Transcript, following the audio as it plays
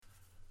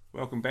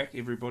Welcome back,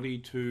 everybody,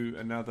 to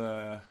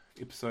another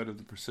episode of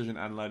the Precision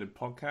Unloaded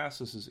podcast.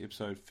 This is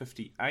episode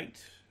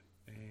 58,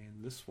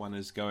 and this one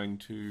is going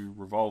to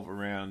revolve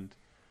around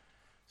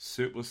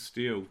Surplus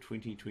Steel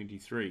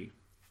 2023.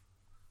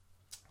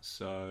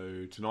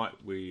 So tonight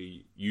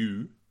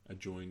you are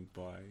joined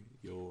by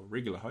your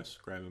regular hosts,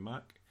 Graham and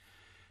Mark,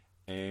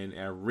 and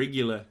our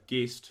regular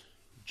guest,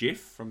 Jeff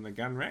from the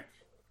Gun Rack,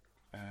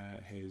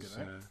 has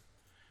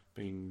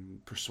been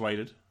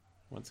persuaded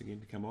once again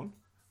to come on.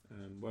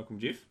 Welcome,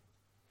 Jeff.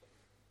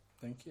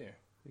 Thank you.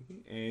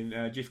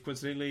 And Jeff,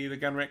 coincidentally, the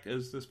Gun Rack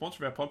is the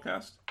sponsor of our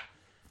podcast.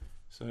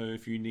 So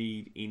if you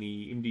need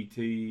any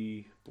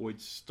MDT,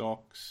 Boyd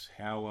Stocks,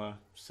 Hauer,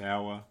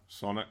 Sauer,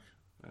 Sonic,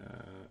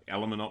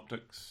 Element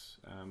Optics,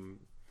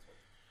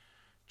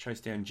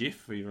 chase down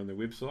Jeff either on their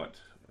website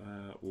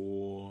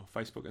or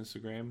Facebook,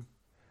 Instagram,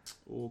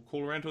 or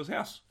call around to his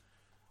house.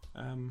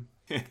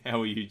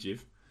 How are you,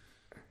 Jeff?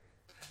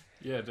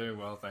 Yeah, doing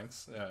well,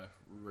 thanks.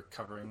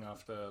 Recovering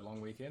after a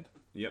long weekend.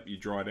 Yep, you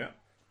dried out.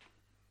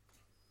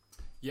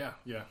 Yeah.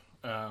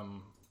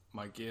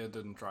 My gear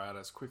didn't dry out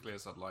as quickly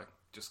as I'd like,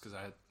 just because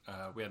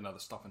we had another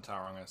stop in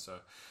Tauranga, so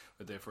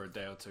we're there for a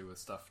day or two with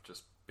stuff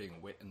just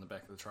being wet in the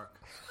back of the truck.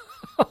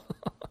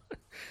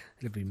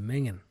 It'd be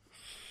minging.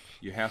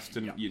 Your house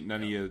didn't. I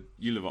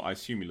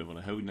assume you live on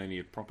a hill. None of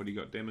your property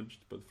got damaged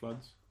by the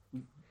floods.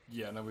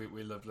 Yeah, no,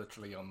 we live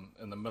literally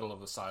in the middle of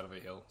the side of a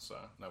hill, so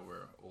no,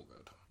 we're all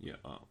good. Yeah,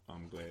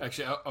 I'm glad.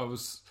 Actually,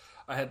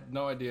 I had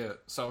no idea.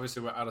 So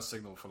obviously we're out of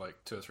signal for like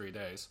 2 or 3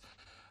 days.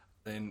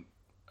 Then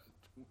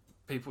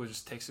people were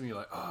just texting me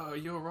like, "Oh,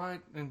 you're right,"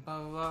 and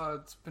blah blah blah.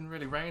 It's been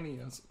really rainy.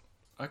 I was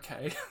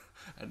okay.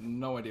 I had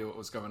no idea what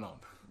was going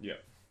on. Yeah.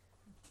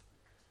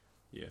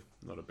 Yeah,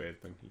 not a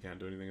bad thing. You can't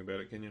do anything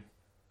about it, can you?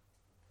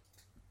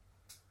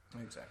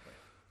 Exactly.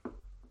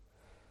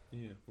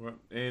 Yeah, right.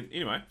 And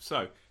anyway,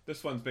 so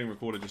this one's being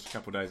recorded just a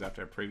couple of days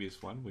after our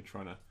previous one. We're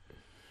trying to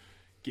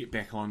get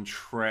back on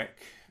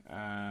track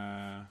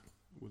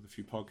with a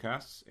few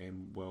podcasts,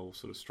 and well,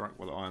 sort of strike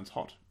while the iron's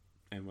hot,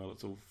 and well,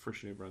 it's all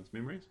fresh in everyone's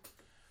memories.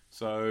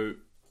 So,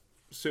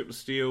 Surplus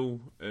Steel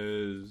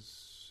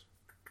is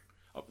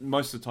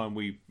most of the time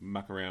we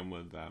muck around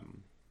with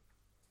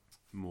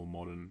more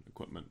modern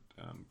equipment,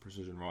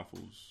 precision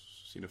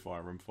rifles,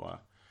 centerfire, rimfire.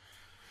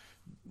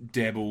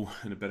 Dabble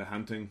in a bit of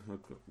hunting.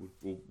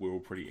 We're all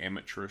pretty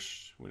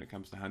amateurish when it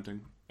comes to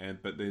hunting,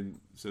 but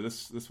then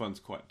this one's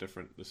quite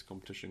different. This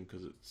competition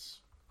because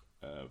it's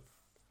a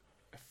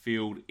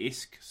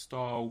field-esque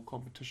style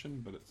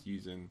competition, but it's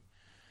using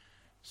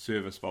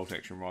service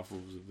bolt-action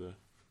rifles of the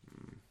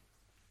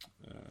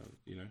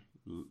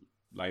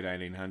late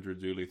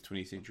 1800s, early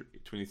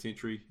 20th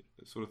century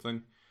sort of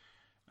thing,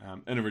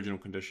 in original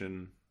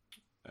condition.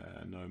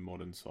 No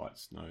modern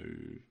sights, no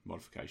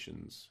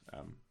modifications.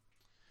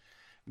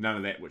 None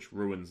of that which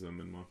ruins them,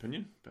 in my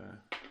opinion.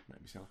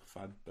 Make me sound like a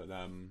fud. But,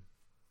 and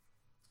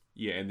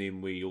then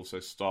we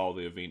also style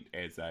the event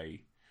as the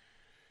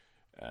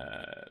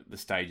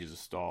stages are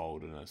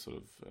styled in a sort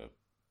of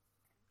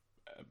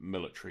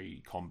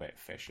military combat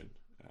fashion,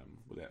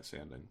 without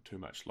sounding too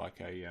much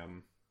like a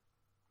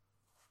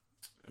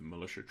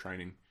militia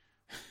training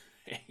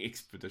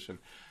expedition.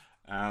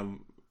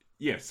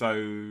 We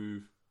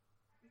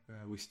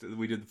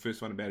did the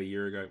first one about a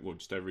year ago, well,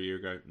 just over a year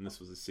ago, and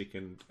this was the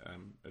second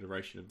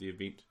iteration of the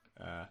event.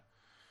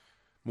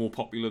 More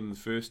popular than the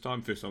first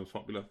time. First time was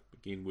popular.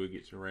 Again, word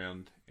gets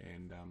around,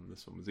 and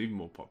this one was even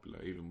more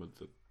popular, even with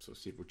the sort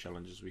of several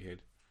challenges we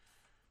had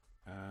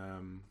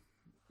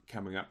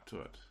coming up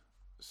to it.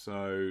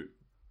 So,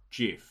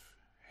 Jeff,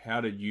 how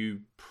did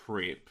you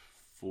prep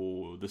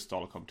for this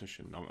style of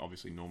competition?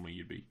 Obviously, normally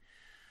you'd be,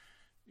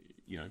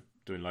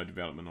 doing load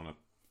development on a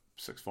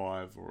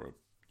 6.5 or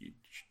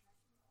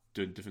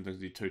doing different things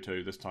with your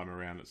 2.2. This time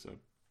around, it's a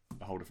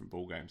whole different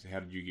ball game. So, how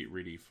did you get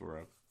ready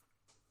for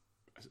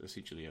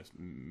essentially a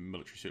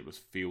military surplus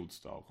field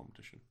style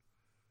competition?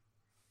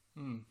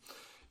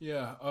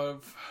 Yeah, I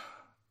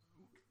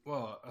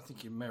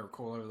think you may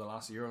recall over the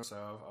last year or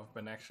so, I've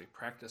been actually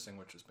practicing,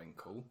 which has been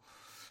cool.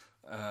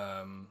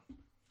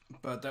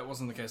 But that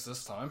wasn't the case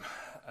this time.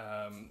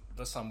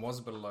 This time was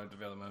a bit of load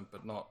development,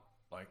 but not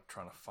like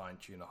trying to fine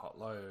tune a hot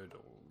load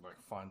or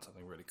like find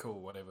something really cool,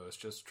 whatever. It's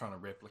just trying to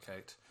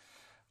replicate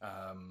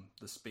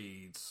the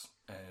speeds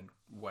and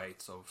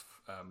weights of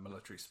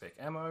military spec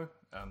ammo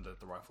that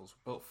the rifles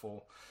were built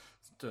for.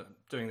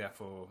 Doing that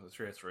for the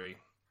 303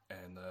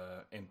 and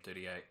the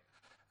M38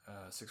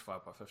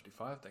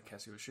 65x55 that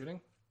Cassie was shooting.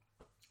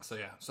 So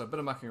a bit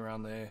of mucking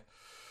around there,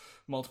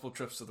 multiple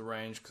trips to the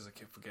range because I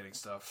kept forgetting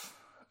stuff.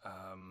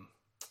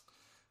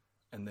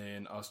 And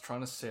then I was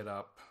trying to set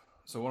up.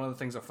 So one of the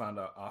things I found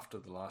out after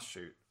the last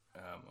shoot,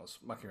 I was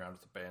mucking around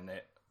with the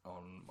bayonet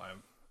on my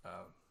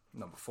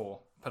number 4,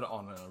 put it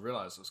on, and I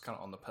realized it was kind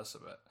of on the piss a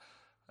bit.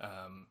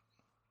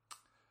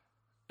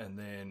 And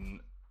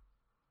then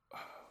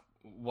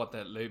what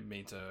that led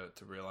me to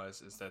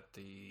realize is that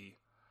the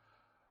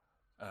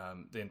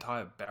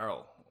entire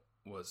barrel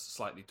was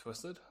slightly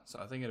twisted. So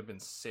I think it had been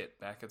set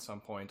back at some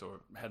point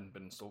or hadn't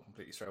been installed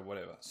completely straight or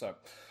whatever. So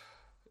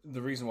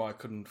the reason why I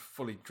couldn't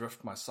fully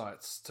drift my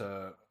sights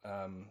to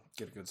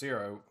get a good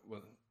zero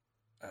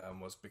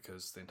was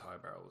because the entire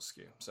barrel was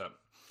skew. So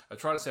I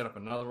tried to set up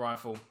another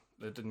rifle.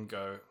 It didn't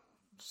go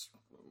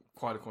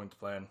quite according to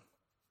plan.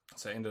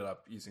 So I ended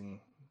up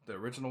using the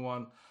original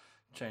one,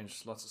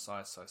 changed lots of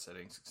sight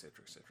settings,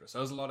 etc., etc. So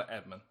it was a lot of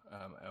admin,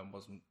 and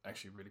wasn't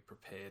actually really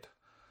prepared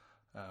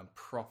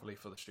properly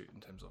for the shoot in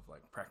terms of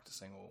like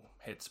practicing or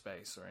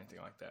headspace or anything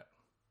like that.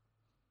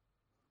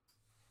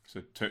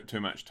 So too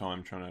much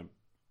time trying to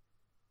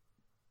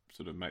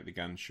sort of make the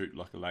gun shoot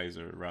like a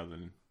laser rather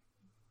than...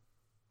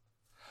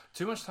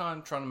 Too much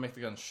time trying to make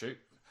the gun shoot,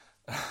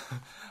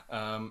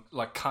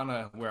 like kind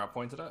of where I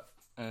pointed it,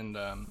 and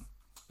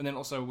then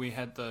also we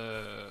had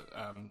the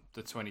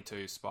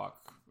 22 Spark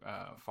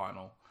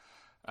final,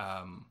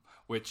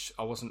 which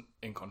I wasn't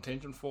in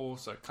contention for,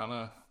 so kind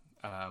of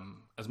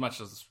as much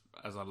as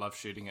I love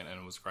shooting it and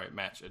it was a great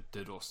match, it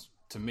did also,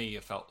 to me,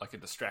 it felt like a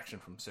distraction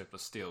from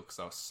Surplus Steel because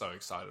I was so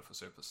excited for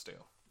Surplus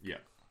Steel. Yeah.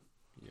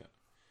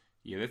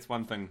 That's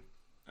one thing.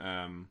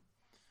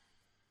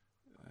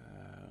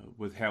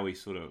 With how we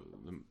sort of,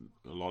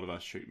 a lot of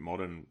us shoot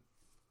modern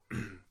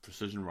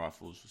precision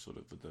rifles, sort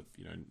of with the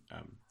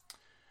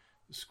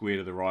square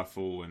to the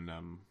rifle and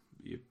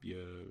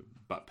your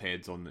butt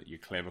pads on your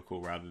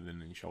clavicle rather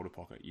than in your shoulder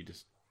pocket.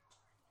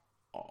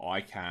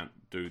 I can't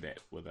do that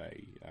with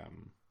a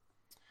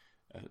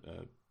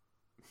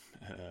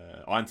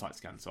iron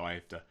sights gun, so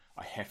I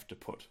have to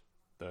put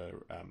the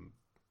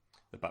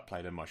butt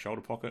plate in my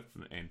shoulder pocket,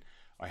 and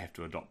I have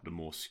to adopt a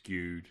more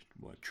skewed,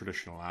 more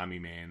traditional army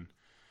man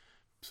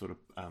sort of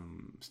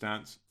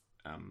stance.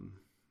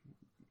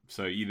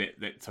 So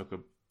that took a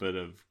bit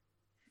of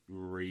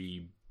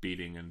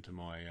re-bedding into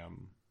my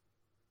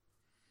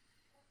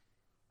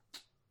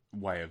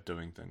way of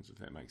doing things, if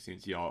that makes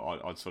sense. Yeah,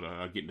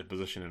 I'd get in a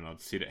position and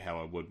I'd set it how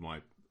I would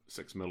my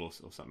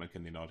 6mm or something,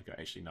 and then I'd go,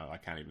 actually no, I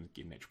can't even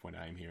get an actual point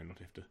aim here, and I'd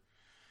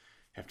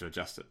have to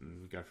adjust it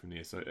and go from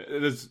there. So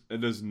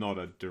it is not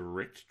a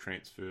direct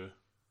transfer,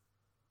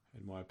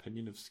 in my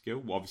opinion, of skill.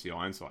 Well, obviously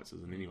iron sights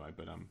isn't anyway,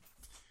 but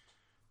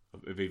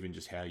of even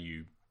just how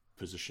you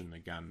position the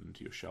gun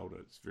into your shoulder,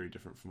 it's very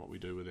different from what we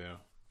do with our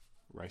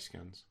race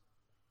guns.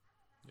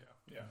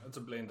 Yeah, it's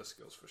a blend of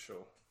skills for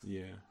sure.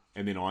 Yeah,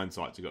 and then iron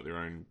sights have got their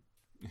own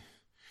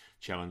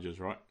challenges,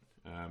 right?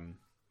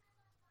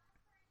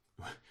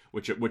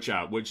 Which is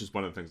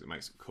one of the things that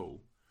makes it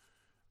cool.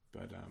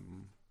 But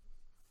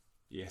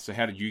yeah. So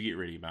how did you get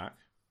ready, Mark?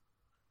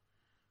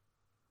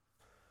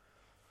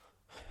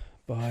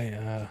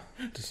 By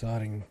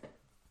deciding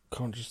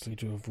consciously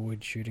to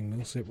avoid shooting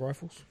milsep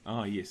rifles.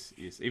 Oh yes.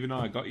 Even though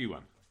I got you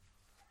one.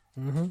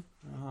 Mm-hmm.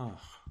 Oh,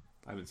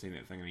 I haven't seen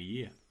that thing in a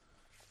year.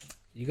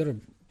 You got to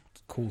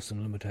call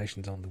some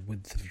limitations on the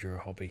width of your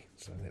hobby,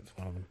 so that's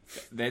one of them.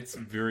 That's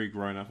very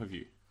grown up of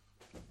you.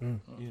 Mm.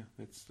 Yeah,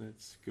 that's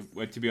good.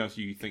 Well, to be honest,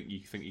 you think you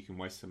can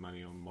waste some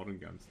money on modern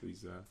guns?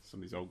 Some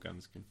of these old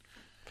guns can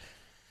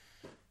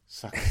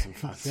suck some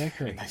fuss,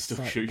 exactly. And they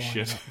still shoot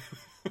shit.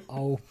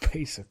 Old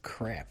piece of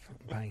crap.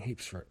 I'm paying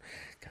heaps for it.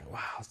 Going,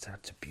 wow,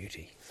 such a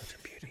beauty.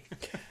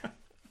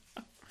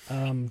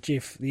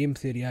 Jeff, the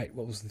M38.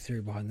 What was the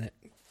theory behind that?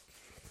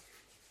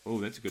 Oh,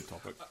 that's a good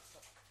topic.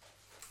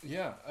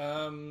 Yeah.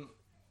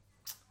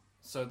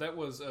 So that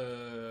was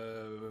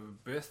a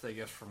birthday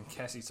gift from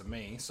Cassie to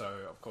me. So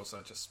of course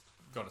I just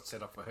got it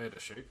set up for her to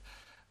shoot.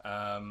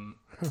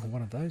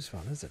 One of those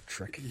fun, is it?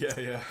 Trick.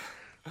 Yeah.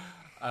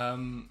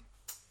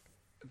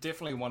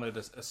 Definitely wanted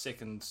a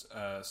second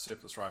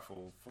surplus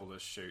rifle for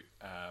this shoot.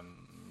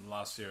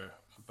 Last year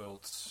I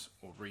built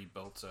or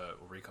rebuilt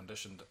or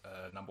reconditioned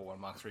a number 1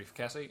 Mark III for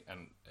Cassie,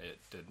 and it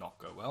did not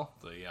go well.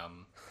 The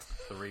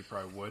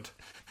repro wood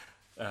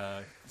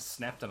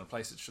snapped in a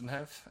place it shouldn't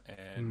have,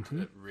 and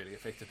it really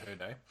affected her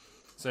day.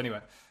 So anyway,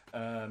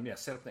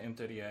 set up the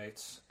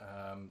M38.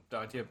 The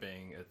idea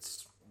being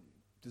it's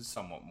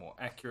somewhat more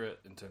accurate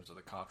in terms of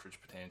the cartridge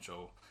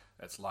potential.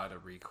 It's lighter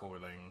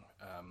recoiling.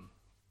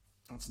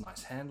 It's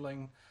nice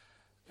handling.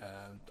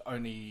 The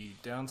only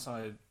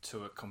downside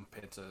to it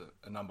compared to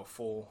a number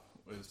 4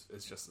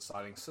 is just the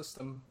sighting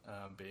system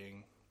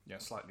being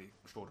slightly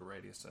shorter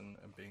radius and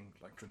being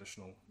like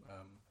traditional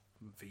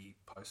V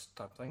post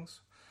type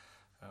things.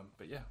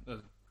 But yeah, a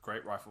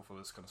great rifle for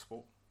this kind of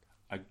sport.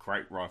 A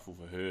great rifle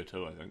for her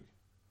too, I think.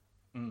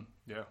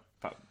 Yeah.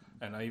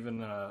 And I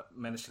even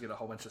managed to get a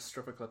whole bunch of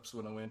stripper clips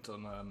when I went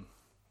on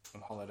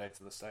holiday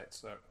to the States.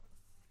 So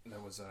there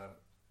was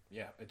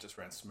it just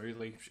ran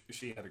smoothly.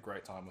 She had a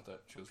great time with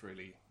it. She was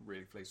really,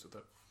 really pleased with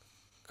it.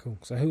 Cool.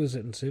 So who was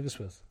it in service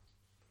with?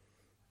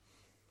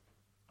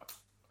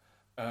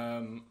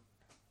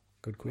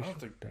 Good question.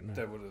 I don't know.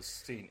 They would have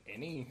seen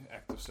any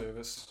active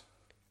service.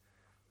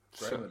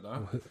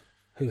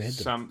 Who had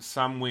them?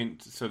 Some went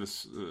to the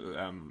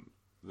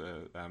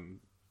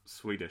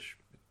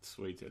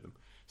Swedes had them.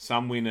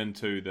 Some went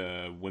into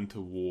the winter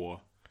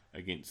war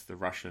against the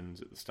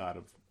Russians at the start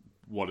of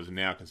what is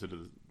now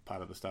considered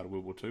part of the start of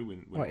World War II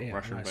when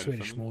Russia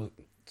invaded Finland.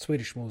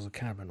 Swedish Malls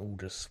can't have been all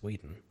just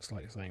Sweden. It's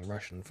like saying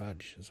Russian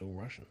fudge. It's all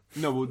Russian.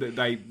 No, well,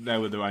 they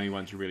were the only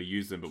ones who really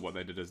used them, but what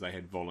they did is they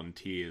had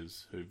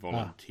volunteers who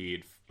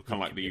volunteered,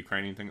 kind of like the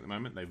Ukrainian thing at the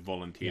moment. They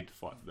volunteered to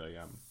fight the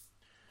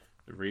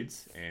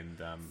Reds, and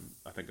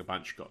I think a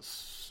bunch got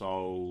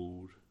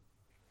sold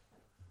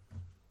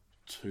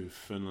to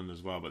Finland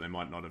as well, but they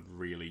might not have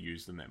really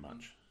used them that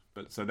much.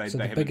 But so they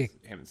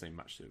haven't seen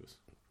much service.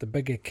 The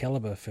bigger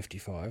caliber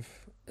 55,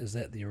 is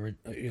that the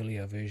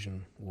earlier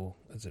version, or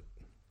is it?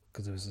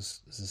 Because there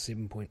was a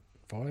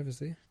 7.5, is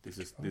there? There's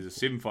a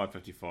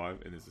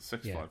 7.555 and there's a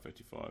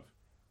 6.555.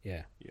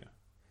 Yeah. Yeah.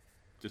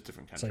 Just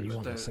different So countries. you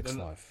want the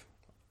 6.5?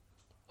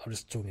 I'm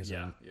just talking as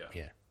Yeah.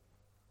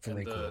 For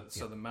record.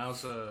 So the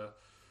Mauser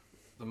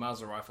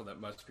rifle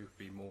that most people would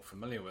be more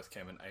familiar with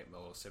came in 8mm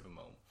or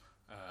 7mm.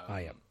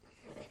 Yep.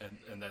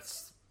 And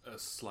that's a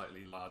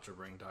slightly larger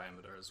ring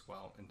diameter as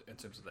well in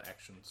terms of the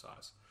action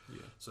size.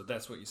 Yeah. So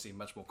that's what you see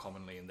much more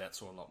commonly, and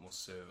that's a lot more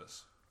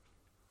service.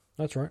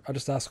 That's right. I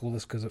just ask all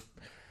this because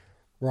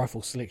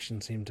rifle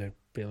selection seemed to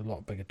be a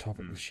lot bigger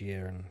topic this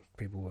year, and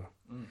people were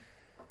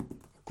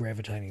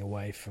gravitating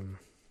away from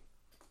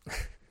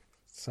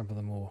some of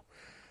the more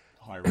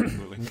High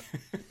recoiling.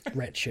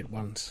 rat shit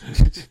ones.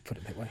 Put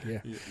it that way.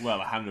 Yeah. Well,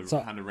 100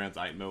 rounds,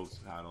 8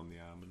 mils hard on the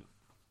arm, isn't it?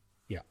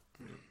 Yeah.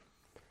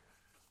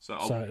 So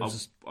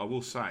I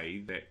will say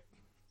that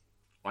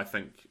I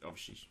think,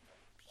 obviously,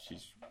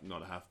 she's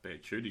not a half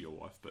bad shooter, your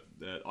wife, but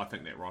I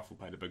think that rifle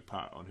played a big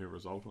part on her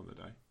result on the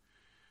day.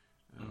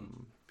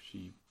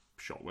 She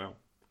shot well.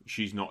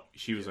 She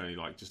was only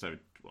like just over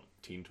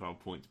 10, 12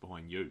 points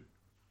behind you.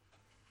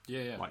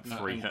 Yeah. Like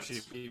 3 hits.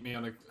 She beat me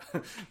on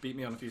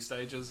a few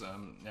stages.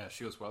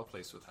 She was well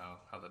pleased with how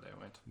the day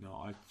went.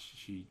 No,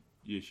 she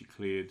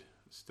cleared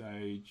the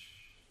stage.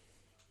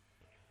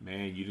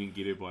 Man, you didn't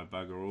get her by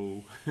bugger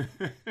all.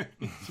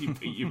 She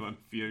beat you on a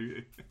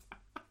few.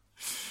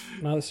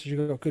 No,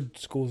 you got good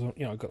scores on.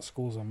 I got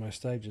scores on most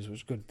stages, which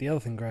is good. The other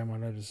thing, Graham, I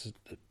noticed is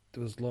that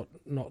there was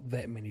not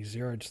that many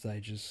zeroed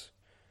stages,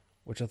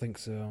 which I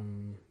think's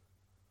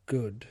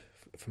good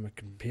from a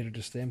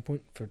competitive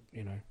standpoint.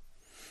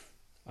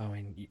 I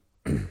mean,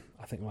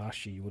 I think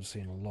last year you would have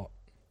seen a lot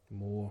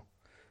more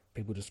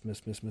people just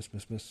miss.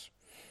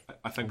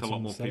 I think a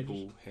lot more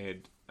people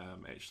had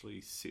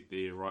actually set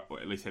their or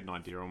at least had an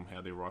idea on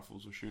how their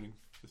rifles were shooting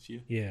this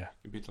year. Yeah,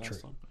 compared to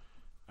last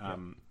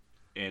time.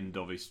 And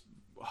obviously,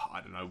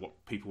 I don't know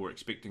what people were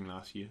expecting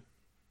last year.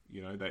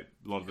 A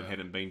lot of them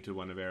hadn't been to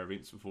one of our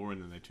events before, and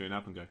then they turn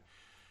up and go,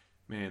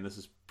 "Man, this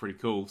is pretty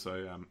cool."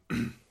 So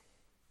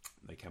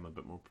they come a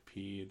bit more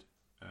prepared,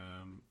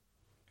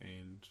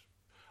 and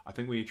I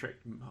think we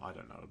attract, I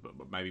don't know,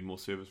 but maybe more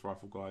service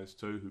rifle guys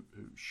too,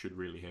 who should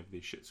really have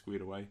their shit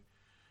squared away,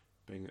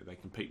 being that they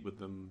compete with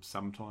them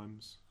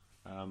sometimes,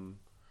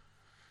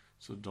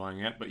 sort of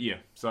dying out. But yeah,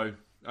 so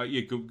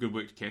good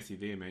work to Cassie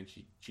there, man.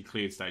 She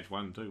cleared stage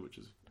 1 too, which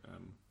is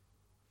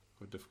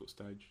quite a difficult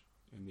stage,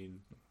 and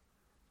then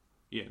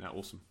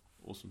awesome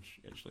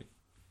actually.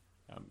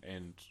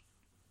 And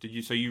did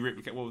you? So you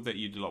replicate? What was that?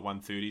 You did like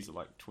 130s at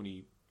like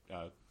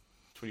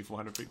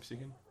 2,400 feet per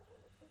second.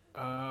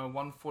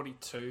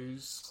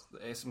 142s. The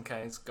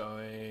SMK's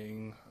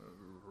going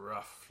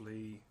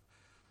roughly.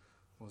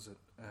 What was it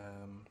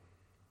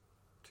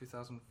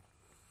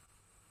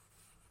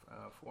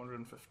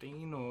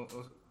 2,415 or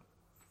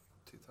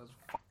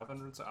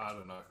 2,500? I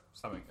don't know,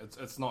 something.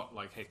 It's not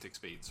like hectic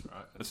speeds,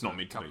 right? It's not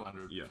meant to be.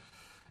 Hundred. Yeah.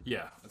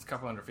 Yeah, it's a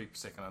couple hundred feet per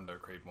second under a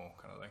Creedmoor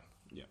kind of thing.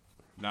 Yeah.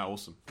 No,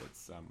 awesome.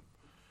 That's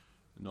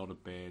not a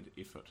bad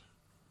effort.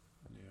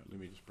 Now, let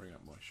me just bring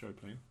up my show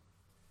plan.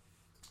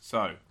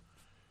 So,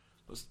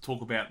 let's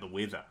talk about the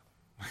weather.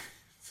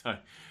 So,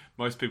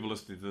 most people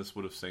listening to this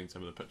would have seen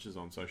some of the pictures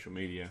on social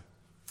media,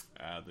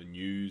 the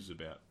news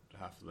about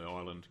half of the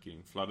island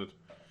getting flooded,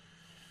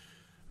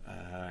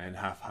 and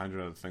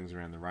 100 other things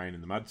around the rain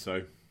and the mud.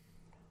 So,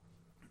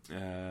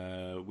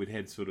 we'd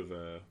had sort of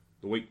the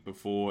week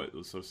before, it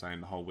was sort of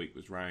saying the whole week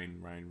was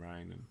rain,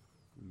 and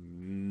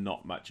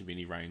not much of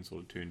any rain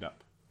sort of turned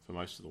up for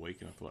most of the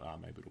week, and I thought,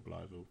 maybe it'll blow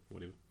over or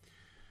whatever.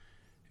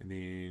 And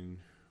then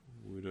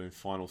we were doing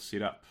final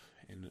setup,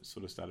 and it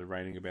sort of started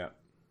raining about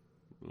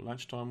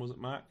lunchtime, was it,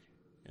 Mark?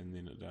 And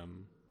then it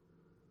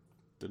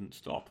didn't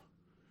stop,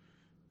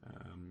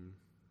 and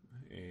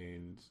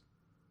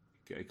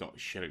it got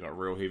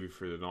real heavy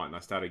through the night, and I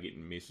started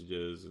getting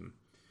messages, and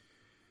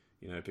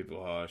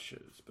people,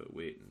 shit, it's a bit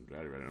wet, and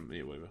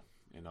whatever.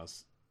 And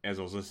as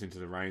I was listening to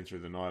the rain through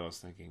the night, I was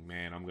thinking,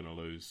 man, I'm going to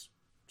lose.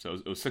 So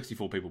it was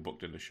 64 people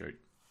booked in to shoot.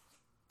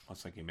 I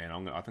was thinking, man,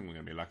 I think we're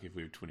going to be lucky if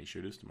we have 20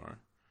 shooters tomorrow.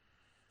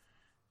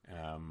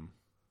 And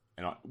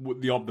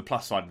the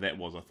plus side of that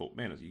was, I thought,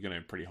 man, you're going to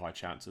have pretty high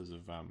chances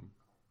of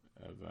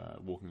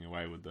walking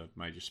away with the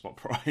major spot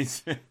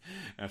prize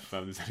if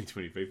there's only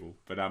 20 people.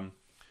 But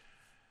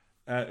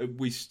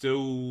we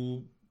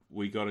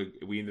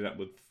ended up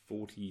with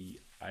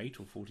 48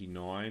 or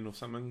 49 or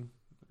something.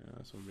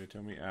 Someone going to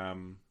tell me.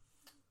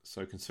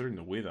 So considering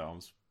the weather, I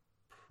was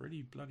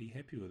pretty bloody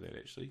happy with that,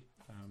 actually.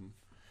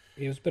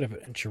 It was a bit of an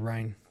inch of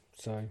rain.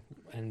 So,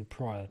 and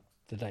prior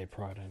the day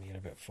prior, I only had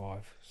about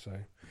 5, so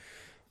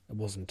it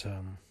wasn't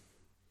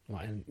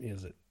like, and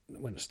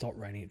when it stopped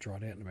raining, it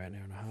dried out in about an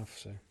hour and a half.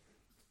 So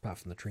apart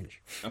from the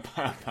trench,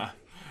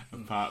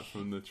 apart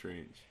from the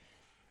trench,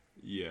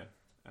 yeah.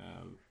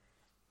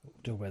 We'll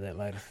talk about that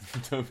later.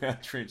 Talk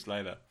about the trench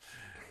later.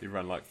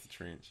 Everyone likes the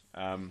trench.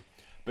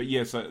 But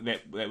yeah, so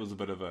that was a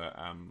bit of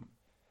a.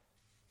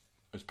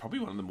 It's probably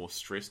one of the more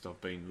stressed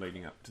I've been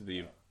leading up to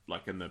the,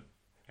 like, in the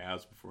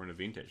hours before an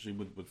event, actually,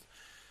 with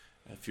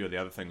a few of the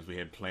other things we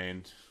had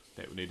planned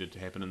that needed to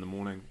happen in the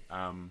morning.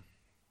 And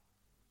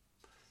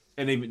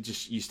even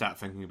just, you start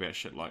thinking about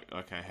shit like,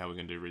 okay, how are we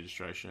going to do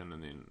registration,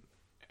 and then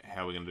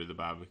how are we going to do the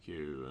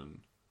barbecue,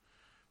 and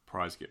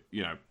prize get,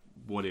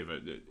 whatever.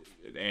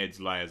 It adds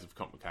layers of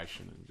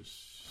complication and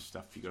just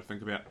stuff you got to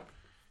think about.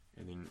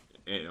 And then,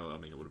 it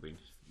would have been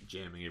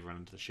jamming everyone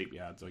into the sheep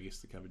yards, I guess,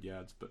 the covered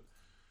yards, but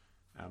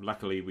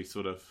luckily we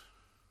sort of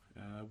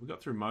we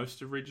got through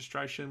most of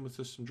registration with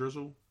just some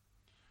drizzle.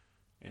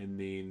 And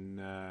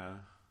then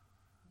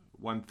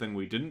one thing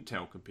we didn't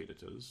tell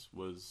competitors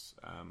was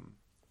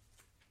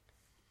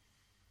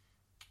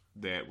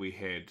that we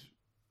had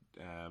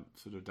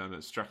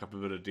struck up a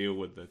bit of deal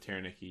with the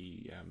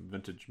Taranaki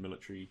Vintage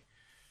Military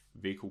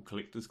Vehicle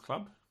Collectors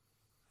Club,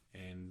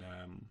 and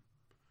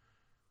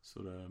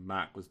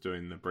Mark was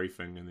doing the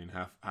briefing, and then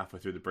halfway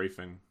through the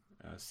briefing,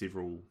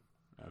 several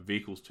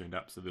vehicles turned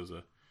up. So there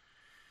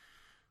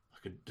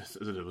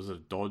was a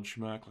Dodge,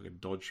 Mark, like a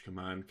Dodge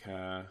Command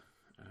car,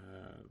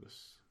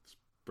 this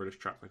British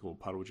truck they call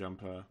Puddle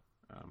Jumper,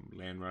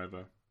 Land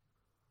Rover,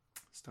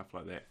 stuff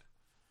like that.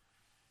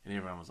 And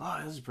everyone was,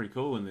 oh, this is pretty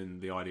cool. And then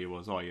the idea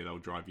was, oh yeah, they'll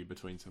drive you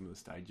between some of the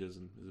stages,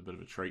 and there's a bit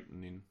of a treat.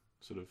 And then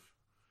sort of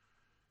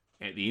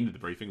at the end of the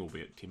briefing,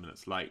 albeit 10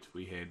 minutes late,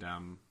 we had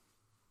an...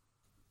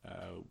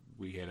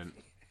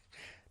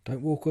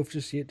 Don't walk off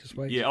just yet, just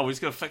wait. Yeah, we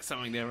just got to fix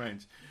something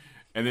downrange.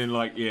 And then,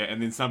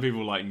 and then some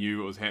people, knew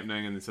what was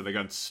happening, and so they go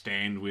and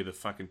stand where the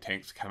fucking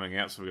tank's coming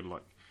out, so we were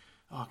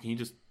oh, can you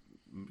just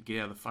get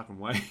out of the fucking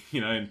way,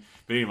 but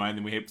anyway, and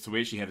then we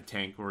actually had a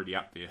tank already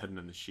up there, hidden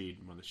in the shed,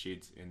 in one of the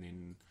sheds, and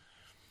then,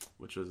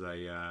 which was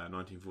a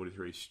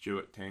 1943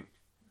 Stuart tank,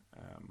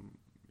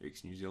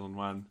 ex-New Zealand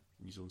one,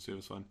 New Zealand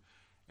service one,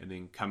 and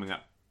then coming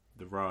up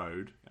the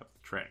road, up the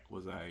track,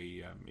 was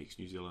a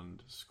ex-New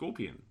Zealand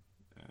Scorpion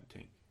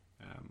tank.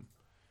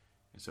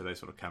 And so they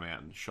sort of come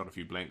out and shot a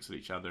few blanks at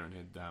each other and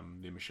had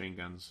their machine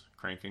guns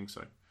cranking.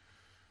 So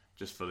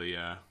just for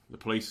the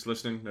police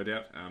listening, no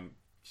doubt,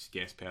 just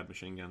gas-powered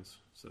machine guns.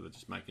 So they're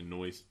just making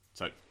noise.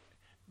 So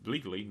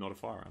legally, not a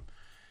firearm.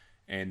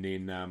 And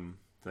then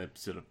they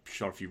sort of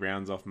shot a few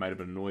rounds off, made a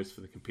bit of noise for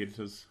the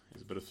competitors. It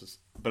was a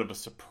bit of a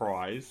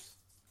surprise.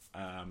 So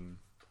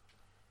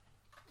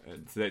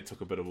that took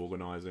a bit of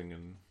organising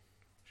and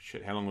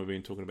shit. How long have we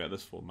been talking about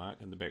this for,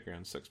 Mark? In the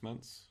background, 6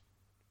 months?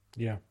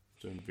 Yeah.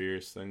 Doing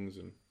various things,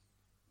 and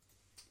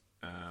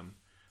I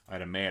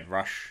had a mad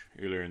rush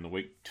earlier in the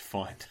week to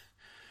find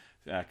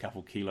a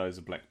couple kilos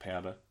of black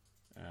powder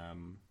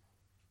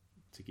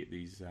to get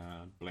these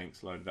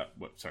blanks loaded up.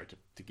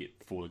 To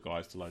get 4 of the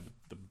guys to load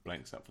the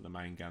blanks up for the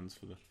main guns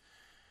for the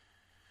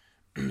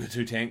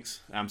 2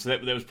 tanks. So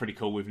that was pretty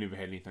cool. We've never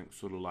had anything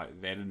sort of like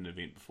that in an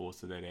event before,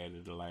 so that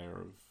added a layer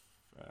of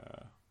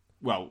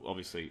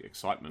obviously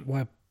excitement.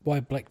 Why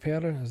black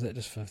powder? Is that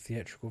just for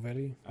theatrical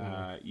value?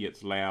 Yeah,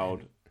 it's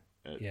loud.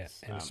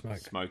 It's and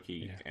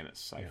smoky, and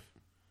it's safe.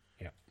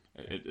 Yeah.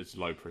 It's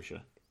low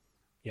pressure.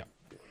 Yeah.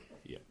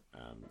 Yeah.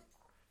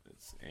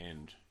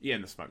 And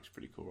the smoke's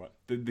pretty cool, right?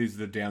 There's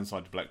the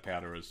downside to black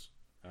powder is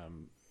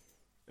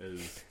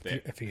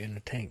that if you're in a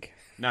tank.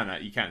 No,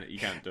 you can't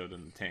do it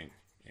in the tank.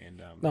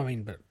 And no, I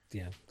mean, but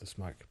yeah, the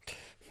smoke.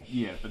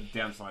 Yeah, but the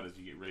downside is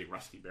you get really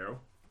rusty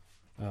barrel.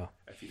 Oh.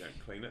 If you don't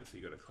clean it, so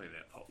you got to clean it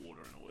out, hot water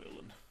and oil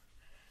and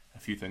a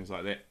few things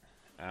like that.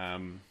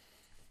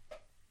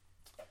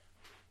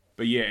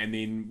 But yeah, and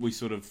then we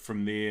sort of,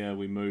 from there,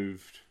 we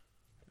moved,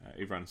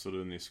 everyone sort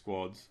of in their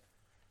squads,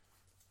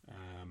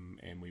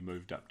 and we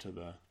moved up to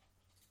the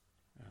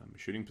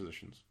shooting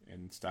positions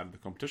and started the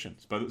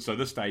competitions. So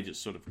this stage it's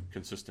sort of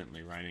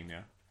consistently raining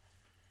now,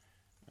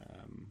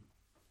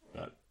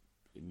 but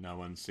no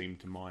one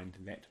seemed to mind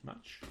that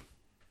much.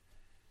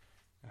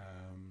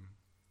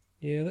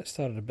 Yeah, that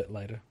started a bit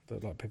later,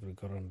 but people had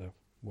got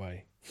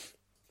underway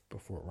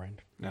before it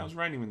rained. No, it was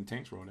raining when the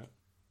tanks rolled out.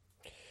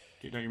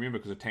 Don't you remember?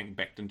 Because a tank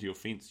backed into your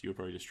fence. You were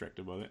probably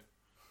distracted by that.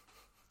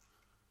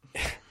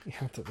 Yeah,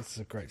 I thought this is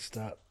a great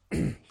start.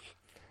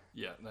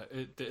 Yeah, no,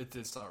 it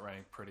did start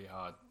raining pretty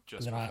hard.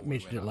 And then I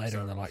mentioned it later,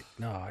 and they're like,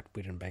 "No,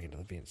 we didn't back into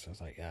the fence." So I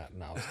was like,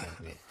 "No, I was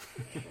standing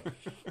there."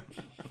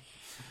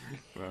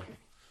 Well,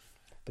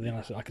 but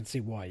then I could see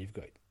why. You've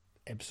got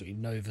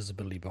absolutely no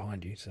visibility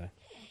behind you. So,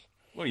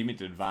 well, you meant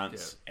to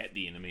advance at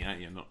the enemy,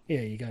 aren't you? Not. Yeah,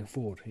 you're going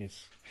forward.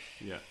 Yes.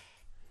 Yeah.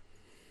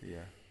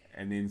 Yeah.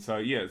 And then so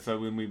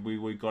when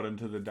we got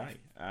into the day,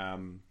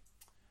 and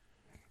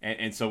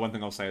so one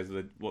thing I'll say is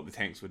that what the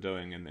tanks were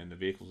doing and the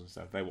vehicles and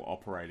stuff, they were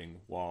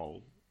operating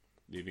while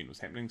the event was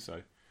happening.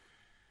 So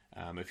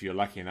if you're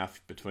lucky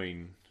enough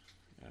between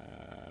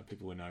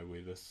People will know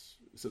where this.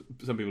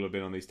 Some people have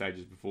been on these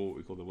stages before. What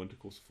we call the winter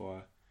course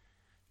fire.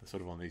 They're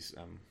sort of on these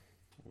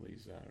all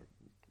these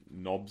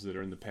knobs that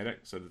are in the paddock.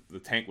 So the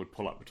tank would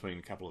pull up between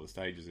a couple of the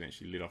stages and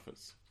actually let off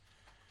its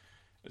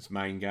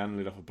main gun,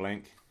 let off a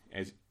blank.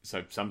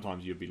 So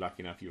sometimes you'd be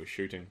lucky enough you were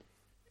shooting,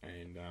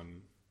 and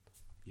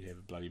you'd have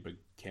a bloody big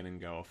cannon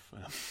go off.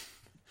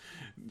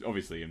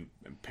 Obviously in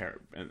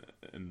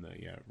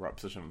the right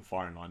position on the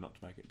firing line, not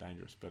to make it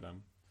dangerous, but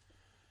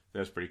that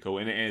was pretty cool.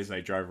 And as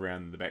they drove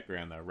around in the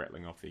background, they were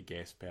rattling off their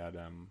gas-powered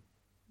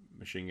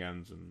machine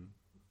guns, and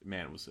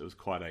man, it was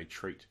quite a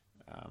treat.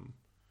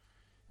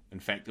 In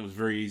fact, it was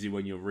very easy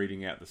when you're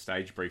reading out the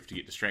stage brief to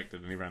get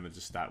distracted, and everyone would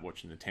just start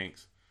watching the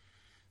tanks.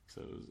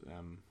 So it was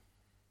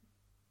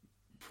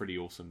pretty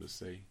awesome to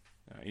see.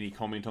 Any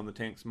comment on the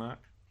tanks, Mark?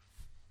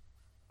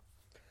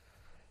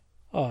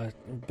 Oh, a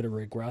bit of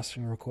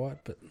regrassing required,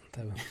 but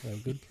they were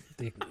good.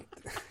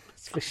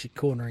 Especially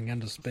cornering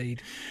under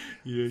speed.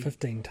 Yeah.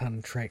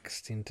 15-ton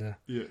tracks tend to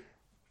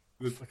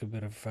flick a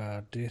bit of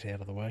dirt out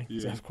of the way.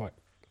 Yeah. So that's quite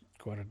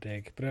a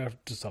dig. But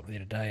I've just up there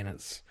today, and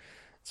it's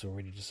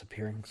already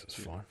disappearing, so it's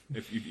fine.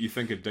 If you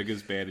think a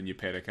digger's bad in your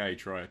paddock,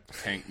 try a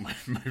tank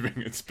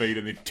moving at speed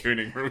and then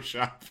turning real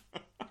sharp.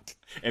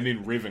 And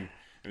then revving.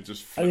 And it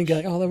just flips. I think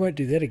like, they won't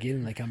do that again,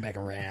 and they come back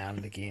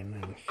around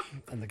again,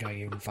 and they're going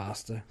even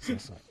faster. So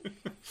it's like,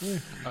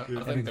 I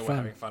think they were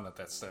having fun at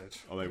that stage.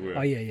 Oh, they were?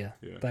 Oh, yeah.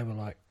 They were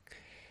like,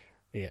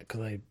 because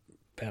they,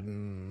 about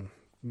in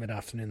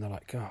mid-afternoon, they're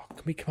like, oh,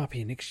 can we come up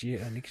here next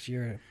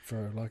year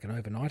for like an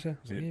overnighter?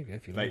 I was like, yeah, go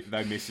if you like.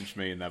 They messaged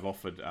me and they've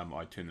offered,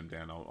 I turned them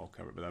down, I'll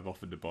cover it, but they've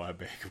offered to buy a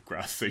bag of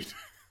grass seed.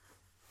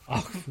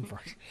 Oh,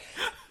 right.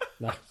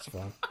 No, it's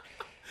fine.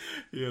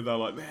 Yeah, they're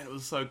like, man, it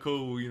was so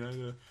cool,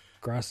 the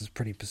grass is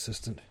pretty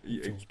persistent.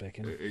 It falls back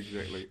in.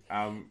 Exactly.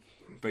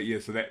 But yeah,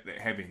 so that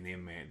having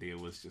them out there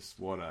was just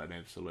what an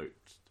absolute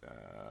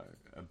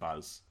a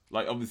buzz.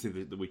 Like,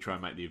 obviously, we try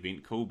and make the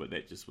event cool, but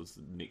that just was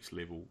the next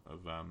level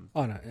of.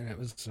 Oh no, and it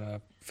was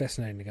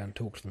fascinating to go and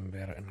talk to them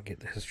about it and get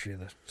the history of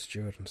the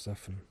steward and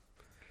stuff,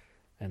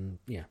 and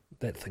yeah,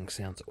 that thing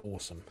sounds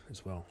awesome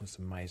as well. It's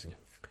amazing.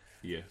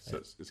 Yeah, so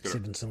it's got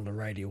 7-cylinder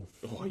radial.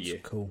 Oh it's yeah,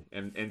 cool.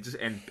 And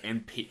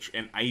pitch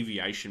and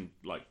aviation,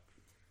 like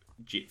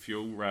jet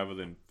fuel rather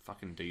than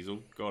fucking diesel.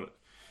 Got it.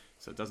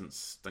 So it doesn't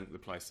stink the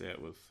place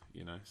out with,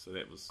 So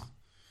that was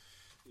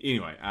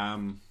anyway.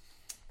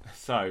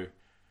 So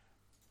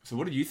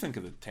what did you think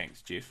of the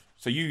tanks, Jeff?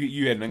 So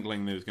you had an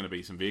inkling there was going to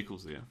be some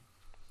vehicles there.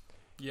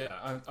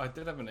 Yeah, I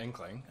did have an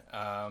inkling.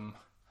 I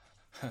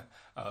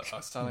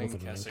was telling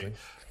Cassie.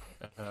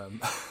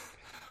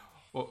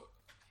 Well,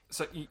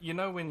 so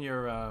when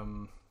you're,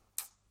 well,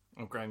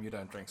 Graham, you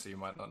don't drink, so you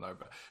might not know,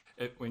 but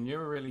when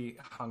you're really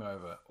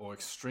hungover or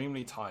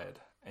extremely tired,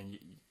 and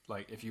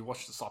if you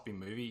watch the sloppy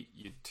movie,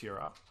 you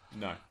tear up.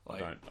 No, I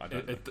don't.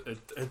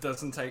 It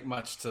doesn't take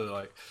much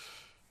to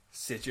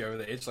set you over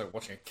the edge, like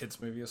watching a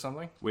kids movie or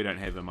something. We don't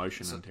have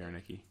emotion in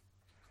Taranaki.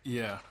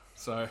 Yeah,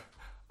 so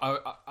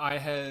I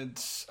had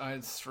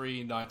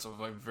 3 nights of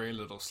very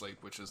little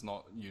sleep, which is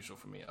not usual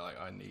for me.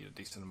 I need a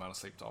decent amount of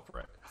sleep to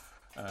operate.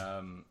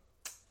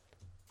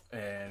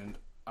 And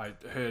I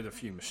heard a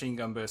few machine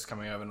gun bursts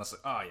coming over, and I was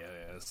like, "Oh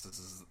yeah, this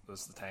is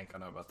the tank. I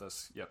know about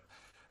this." Yep.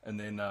 And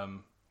then I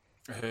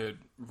heard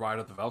Ride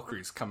of the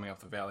Valkyries coming up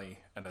the valley,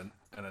 and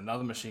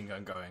another machine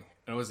gun going,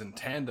 and it was in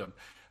tandem.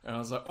 And I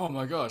was like, "Oh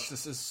my gosh,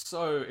 this is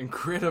so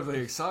incredibly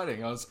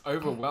exciting!" I was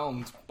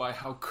overwhelmed by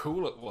how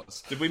cool it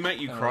was. Did we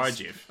make you cry,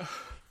 Jeff?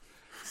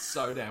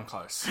 So damn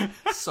close,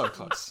 so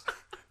close.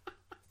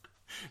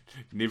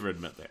 Never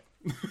admit that.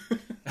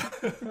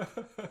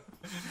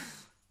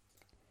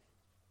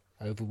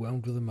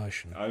 Overwhelmed with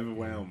emotion.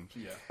 Overwhelmed.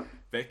 Yeah.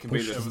 That can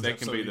be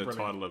the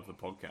title of the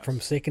podcast. From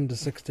 2nd to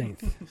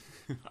 16th.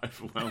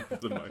 Overwhelmed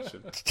with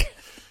emotion.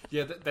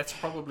 Yeah, that's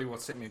probably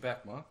what set me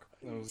back, Mark.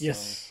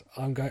 Yes,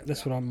 I'm going.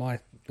 That's what I'm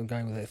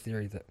going with that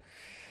theory that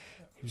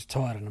he was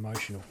tired and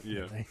emotional.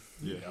 Yeah,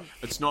 yeah.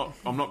 It's not.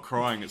 I'm not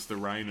crying. It's the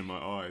rain in my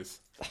eyes.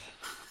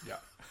 Yeah.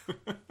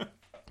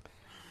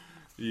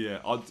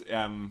 Yeah.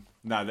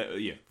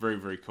 Very,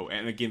 very cool.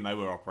 And again, they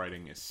were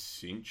operating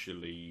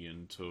essentially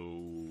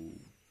until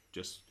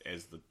just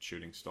as the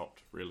shooting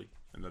stopped, really,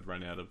 and they'd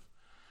run out of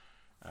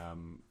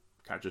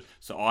cartridges.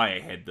 So I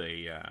had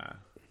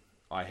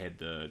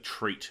the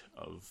treat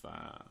of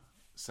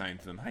saying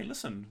to them, "Hey,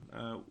 listen,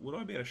 would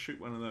I be able to shoot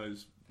one of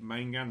those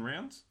main gun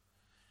rounds?"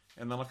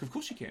 And they're like, "Of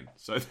course you can."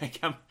 So they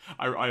come.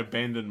 I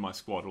abandoned my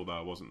squad, although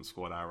I wasn't the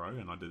squad RO,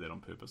 and I did that on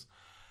purpose.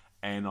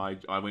 And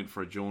I went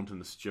for a jaunt in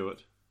the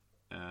Stewart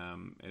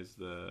as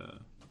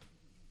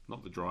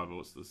not the driver,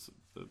 it's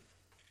the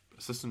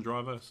assistant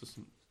driver,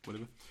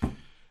 whatever.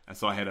 And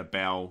so I had a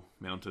bow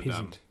mounted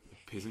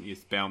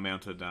bow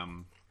mounted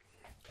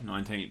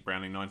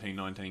Browning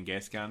 1919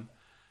 gas gun,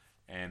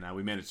 and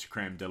we managed to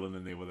cram Dylan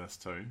in there with us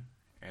too.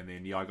 And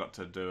then I got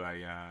to do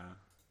a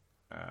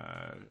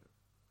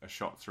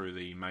shot through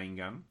the main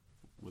gun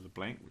with a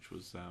blank, which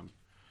was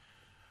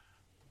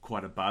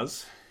quite a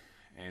buzz.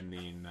 And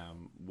then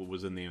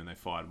was in there and they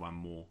fired one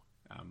more,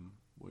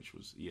 which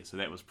was so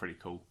that was pretty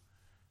cool.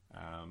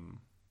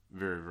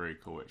 Very, very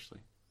cool,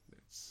 actually.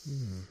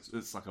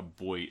 It's like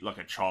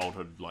a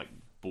childhood, like,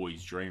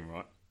 boy's dream,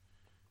 right?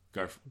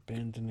 Go for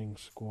Abandoning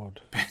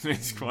squad.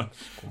 Abandoning squad.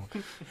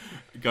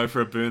 Go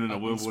for a burn in a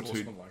World War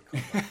II.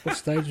 What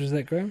stage was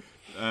that, Graham?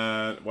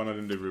 One I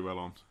didn't do very well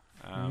on.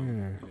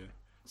 Yeah.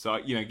 So,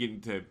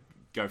 getting to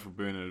go for a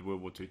burn in a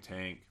World War II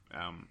tank,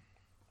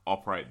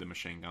 operate the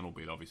machine gun,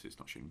 albeit obviously it's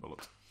not shooting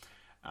bullets,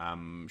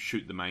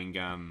 shoot the main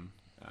gun,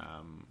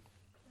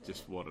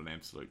 just what an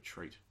absolute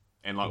treat.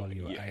 And like, While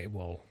you were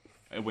AWOL.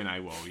 It went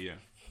AWOL, yeah.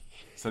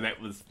 So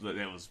that was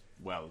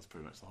that's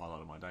pretty much the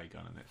highlight of my day,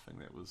 gun and that thing.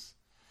 That was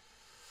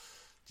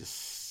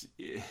just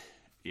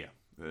yeah.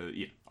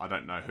 I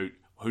don't know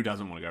who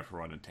doesn't want to go for a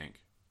ride in a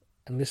tank.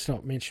 And let's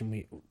not mention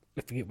we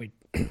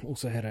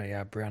also had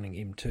a Browning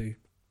M2.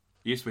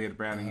 Yes, we had a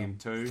Browning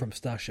M2 from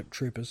Starship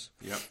Troopers.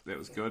 Yep, that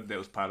was good. That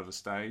was part of a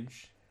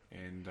stage,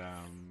 and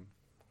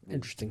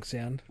interesting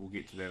sound. We'll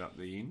get to that at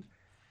the end,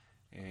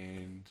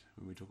 and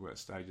when we talk about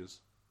stages.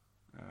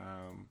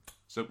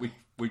 So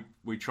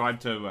we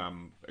tried to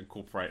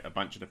incorporate a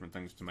bunch of different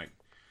things to make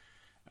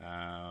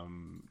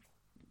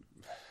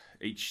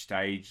each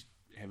stage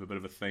have a bit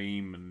of a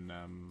theme and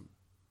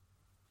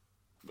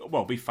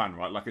be fun,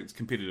 right? Like, it's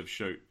competitive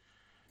shoot,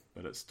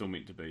 but it's still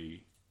meant to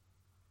be.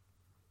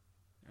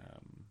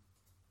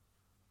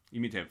 You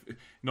meant to have.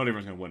 Not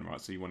everyone's going to win,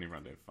 right? So you want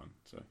everyone to have fun.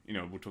 So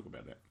we'll talk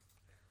about that.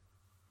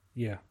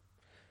 Yeah,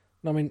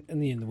 no, I mean, in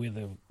the end, the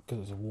weather, because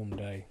it was a warm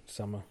day,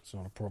 summer, it's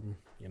not a problem.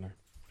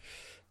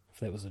 If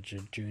that was a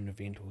June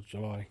event or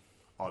July,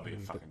 I'd be a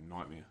fucking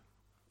nightmare.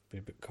 Be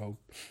a bit cold.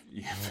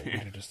 Yeah,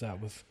 better to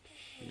start with.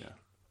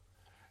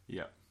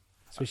 Yeah.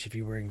 Especially if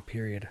you're wearing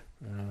period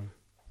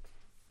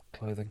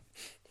clothing,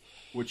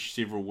 which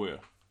several were.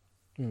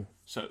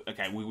 So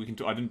okay, we can.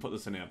 I didn't put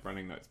this in our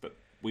running notes, but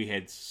we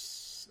had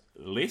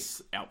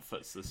less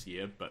outfits this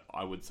year, but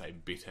I would say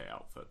better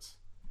outfits.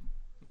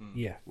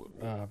 Yeah.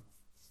 Well,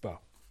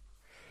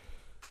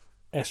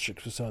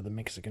 asterisk beside the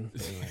Mexican.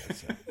 But anyway,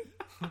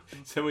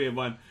 so we had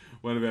one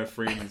of our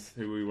friends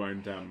who we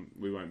won't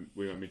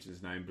mention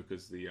his name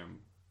because the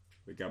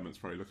government's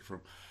probably looking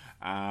for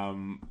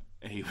him.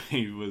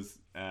 He was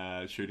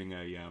shooting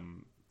a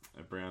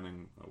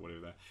Browning or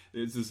whatever.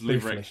 There's this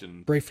lever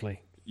action.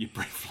 Briefly. Yeah,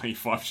 briefly,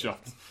 5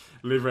 shots.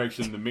 Lever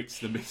action. The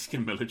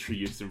Mexican military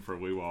used him for a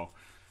wee while.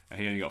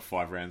 He only got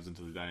 5 rounds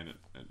into the day, and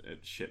it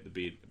shit the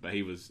bed. But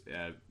he was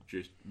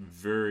dressed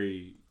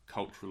very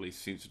culturally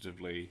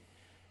sensitively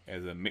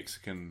as a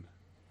Mexican,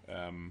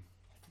 I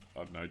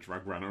don't know,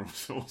 drug runner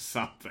or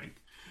something.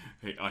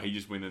 He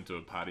just went into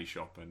a party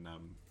shop and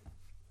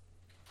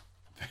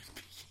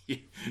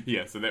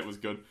yeah, so that was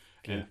good.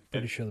 Yeah,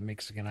 pretty sure the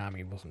Mexican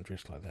army wasn't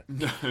dressed like that.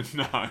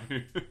 No.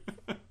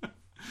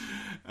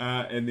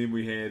 And then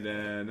we had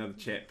another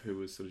chap who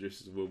was sort of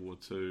dressed as a World War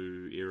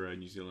II era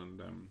New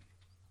Zealand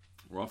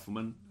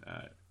rifleman.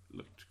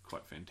 Looked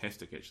quite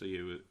fantastic, actually.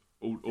 He was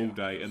all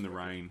day in the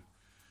rain,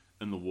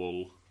 in the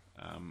wool.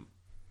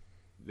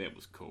 That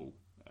was cool.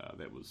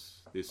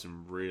 There's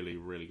some really,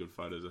 really good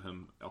photos of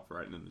him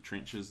operating in the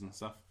trenches and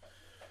stuff.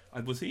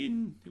 He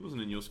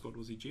wasn't in your squad,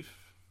 was he, Jeff?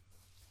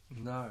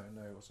 No,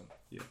 he wasn't.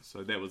 Yeah,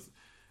 so that was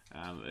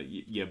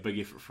big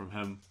effort from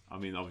him. I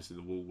mean, obviously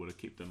the wool would have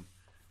kept him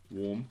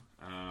warm,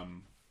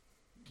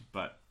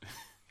 but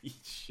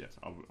shit,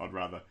 I'd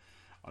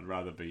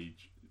rather be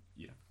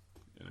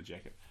in a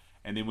jacket.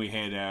 And then we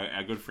had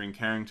our good friend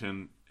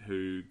Carrington,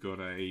 who got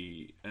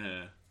a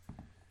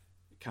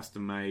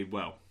custom made.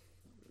 Well,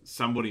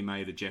 somebody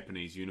made a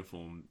Japanese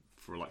uniform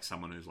for like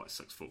someone who's like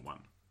 6'1",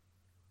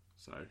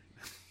 so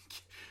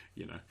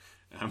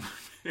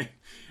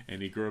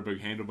and he grew a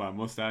big handlebar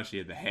moustache. He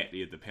had the hat, he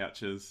had the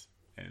pouches,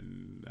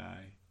 and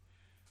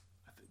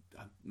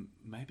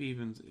maybe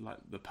even like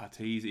the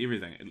puttees,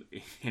 everything.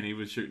 And he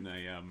was shooting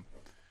a.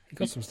 He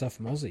got some stuff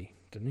from Aussie,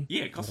 didn't he?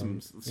 Yeah, it cost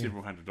him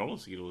several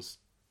 $100s to get all this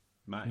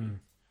made.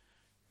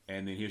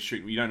 And then he was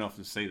shooting. You don't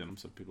often see them.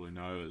 So people who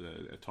know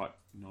a Type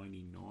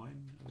 99,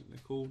 I think they're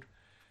called,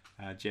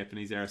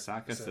 Japanese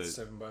Arisaka. So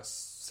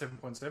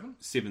 7x7.7.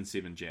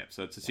 7.7 Jap.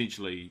 So it's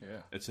essentially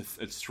it's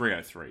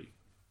 303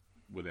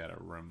 without a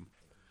rim.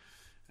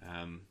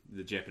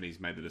 The Japanese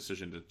made the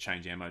decision to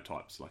change ammo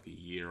types like a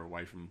year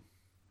away from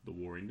the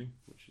war ending,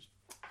 which is,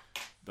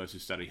 those who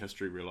study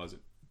history realise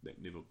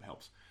that never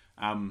helps.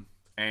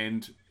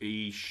 And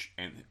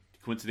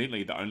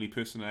coincidentally, the only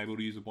person able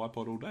to use a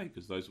bipod all day,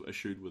 because those were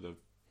issued with a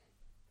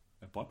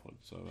bipod.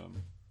 So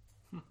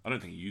I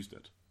don't think he used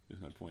it.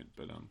 There's no point.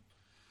 But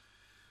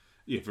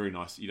very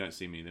nice. You don't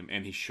see many of them.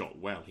 And he shot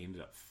well. He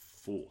ended up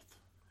 4th.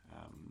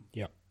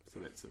 So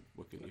that's a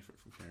wicked effort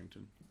from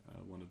Carrington.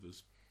 One of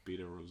his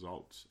better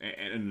results,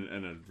 and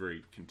in a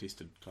very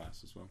contested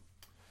class as well.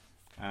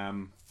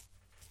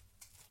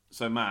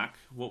 So Mark,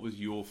 what was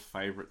your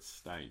favourite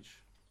stage?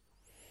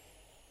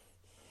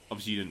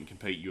 Obviously you didn't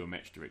compete, you were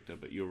match director,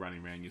 but you're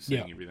running around, you're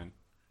seeing everything.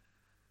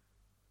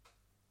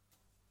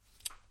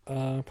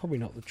 Probably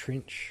not the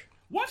trench.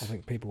 What? I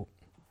think people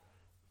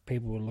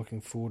were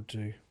looking forward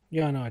to.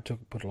 Yeah, I know I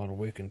put a lot of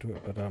work into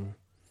it, but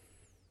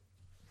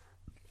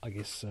I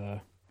guess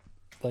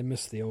they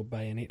miss the old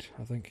bayonet,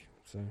 I think.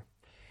 So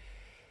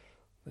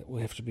that will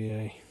have to be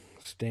a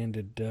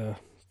standard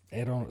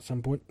add-on at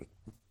some point.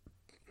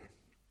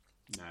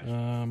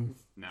 Nah,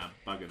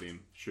 bugger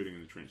them. Shooting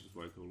in the trench is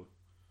way cooler.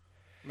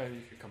 Maybe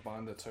you could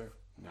combine the two.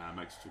 Nah, it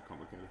makes it too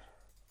complicated.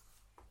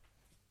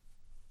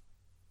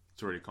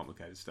 It's already a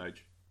complicated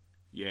stage.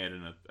 You add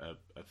in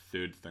a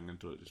third thing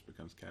into it, just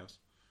becomes chaos.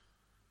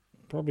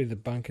 Probably the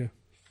bunker.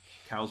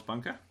 Carl's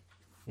bunker?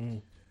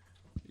 Mm.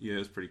 Yeah,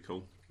 it's pretty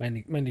cool.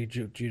 Mainly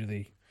due to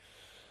the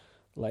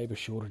labour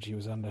shortage he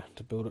was under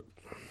to build it.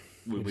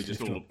 We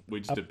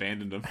just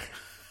abandoned him.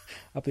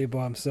 Up there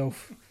by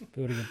himself,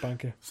 building a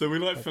bunker. So we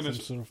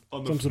finished some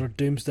sort of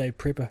doomsday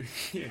prepper.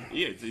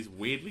 yeah, he's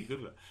weirdly good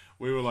at it.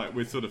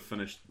 We sort of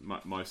finished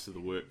most of the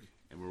work,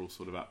 and we're all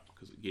sort of up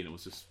because again it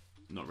was just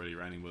not really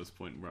raining by this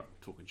point. And we're up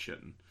talking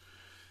shit and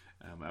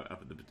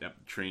up at the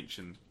trench,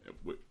 and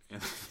we're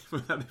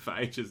there for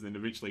ages. And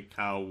then eventually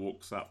Carl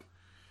walks up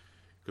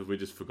because we'd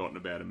just forgotten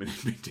about him, and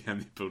he'd been down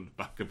there building a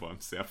bunker by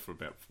himself for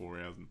about 4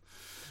 hours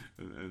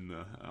in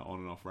the on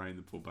and off rain.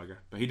 The poor bugger,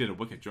 but he did a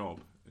wicked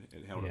job.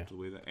 It held up to the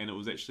weather, and it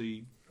was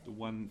actually the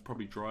one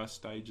probably driest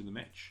stage in the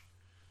match.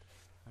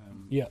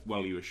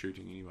 While you were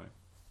shooting anyway.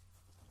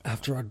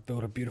 After I'd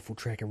built a beautiful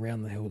track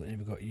around the hill that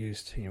never got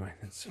used. Anyway,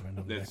 that's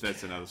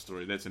another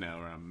story. That's in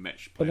our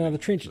match. But no, the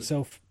trench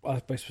itself, I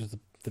suppose, was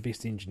the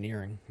best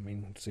engineering. I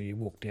mean, so you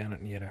walk down it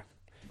and you had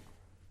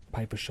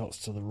paper shots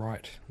to the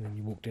right, and then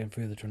you walk down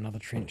further to another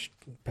trench,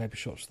 paper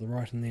shots to the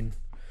right, and then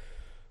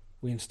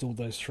we installed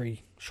those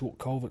 3 short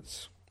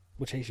culverts,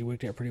 which actually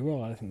worked out pretty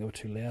well. I don't think they were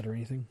too loud or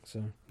anything.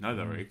 So no,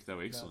 they were excellent.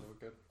 No, they were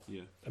good.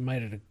 Yeah, it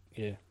made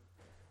it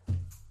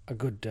a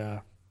good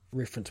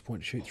reference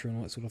point to shoot through and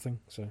all that sort of thing.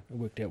 So it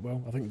worked out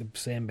well. I think the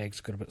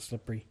sandbags got a bit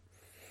slippery.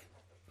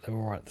 They were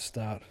all right at the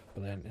start,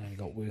 but they only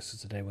got worse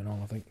as the day went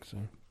on, I think. So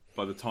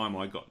by the time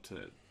I got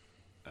to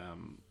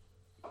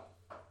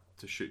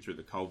shoot through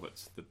the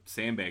culverts, the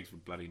sandbags were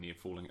bloody near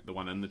falling. The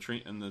one in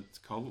the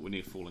culvert were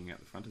near falling out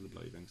the front of the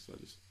bloody thing. So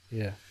just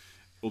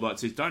although it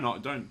says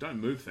don't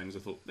move things, I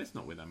thought that's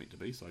not where they're meant to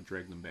be. So I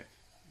dragged them back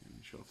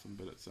and shot them.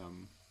 But it's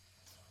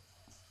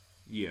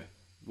yeah.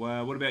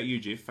 Well, what about you,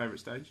 Jeff? Favourite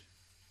stage?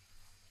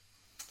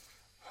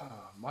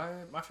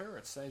 My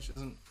favourite stage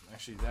isn't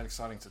actually that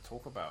exciting to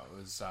talk about. It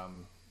was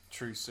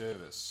True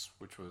Service,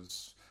 which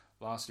was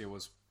last year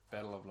was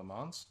Battle of Le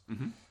Mans,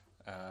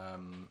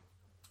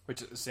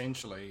 which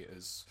essentially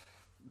is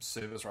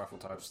service rifle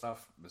type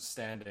stuff,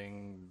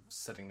 standing,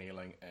 sitting,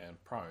 kneeling,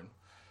 and prone.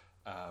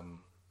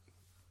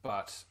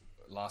 But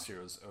last year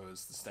it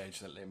was the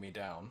stage that let me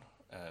down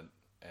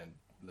and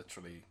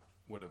literally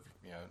would have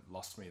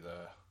lost me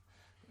the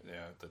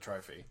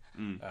trophy.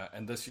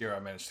 And this year I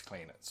managed to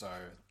clean it, so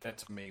that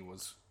to me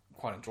was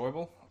quite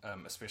enjoyable,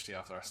 especially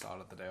after I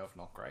started the day off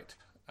not great.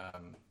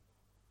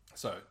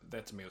 So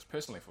that to me was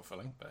personally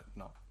fulfilling, but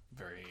not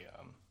very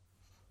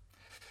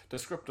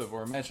descriptive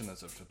or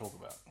imaginative to talk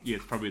about. Yeah,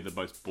 it's probably the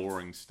most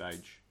boring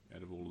stage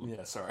out of all of them.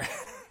 Yeah, sorry.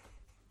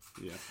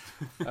 Yeah.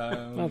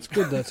 No, it's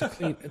good though.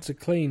 It's a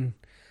clean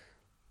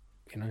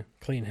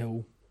clean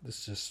hill.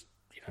 It's just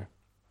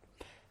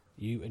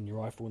you and your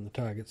rifle and the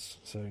targets.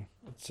 So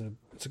it's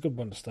a good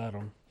one to start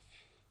on.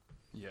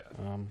 Yeah.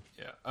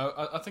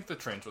 I think the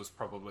trench was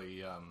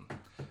probably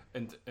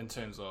in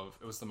terms of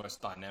it was the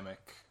most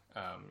dynamic.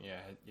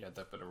 You had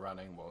that bit of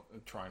running while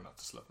trying not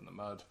to slip in the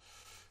mud.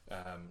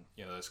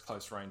 Those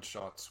close range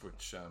shots,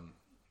 which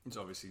is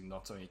obviously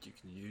not something that you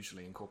can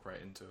usually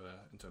incorporate into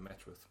a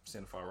match with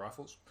centerfire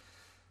rifles.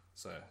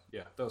 So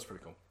yeah, that was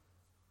pretty cool.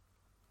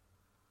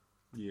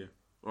 Yeah.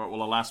 All right.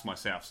 Well, I'll ask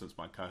myself since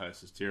my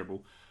co-host is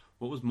terrible.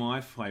 What was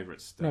my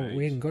favourite stage? No,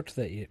 we hadn't got to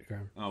that yet,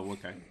 Graham. Oh,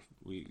 okay.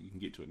 You can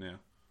get to it now.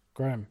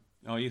 Graham.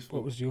 Oh, yes.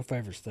 What was your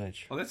favourite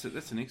stage? Oh, that's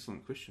an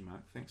excellent question,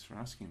 Mark. Thanks for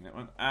asking that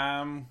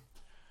one.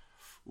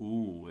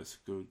 Ooh, that's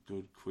a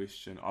good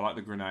question. I like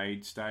the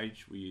grenade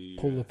stage.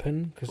 Pull the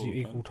pin because you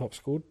equal top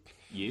scored.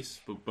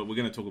 Yes, but we're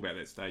going to talk about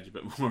that stage a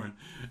bit more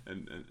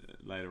and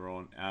later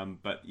on.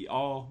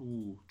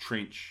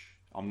 Trench.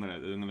 I'm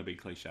gonna be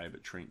cliche,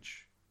 but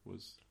trench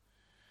was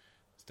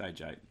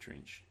stage 8.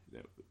 Trench.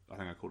 I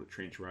think I called it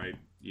trench raid.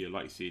 Yeah,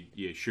 like you said.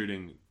 Yeah,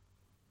 shooting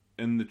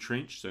in the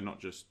trench. So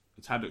not just.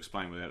 It's hard to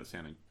explain without it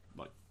sounding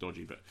like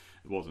dodgy, but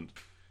it wasn't.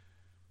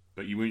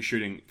 But you weren't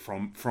shooting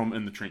from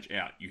in the trench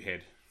out. You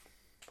had,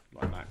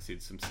 like Mark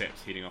said, some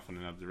saps heading off in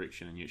another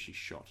direction, and you actually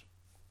shot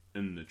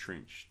in the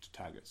trench to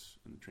targets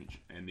in the trench,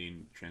 and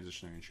then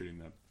transitioning and shooting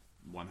the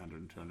 100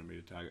 and 200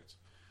 metre targets.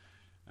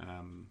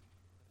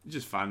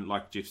 Just fun,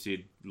 like Jeff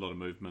said, a lot of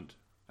movement.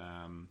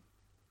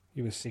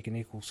 You were second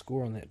equal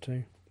score on that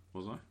too.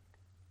 Was I?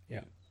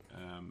 Yeah.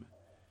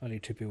 Only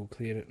 2 people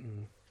cleared it,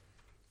 and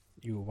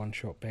you were 1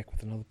 shot back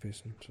with another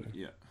person. So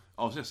yeah,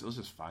 it was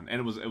just fun, and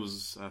it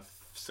was a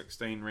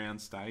 16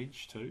 round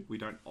stage too. We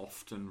don't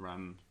often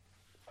run.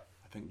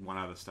 I think one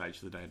other stage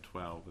of the day at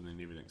 12, and then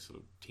everything's sort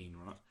of 10,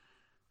 right?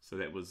 So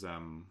that was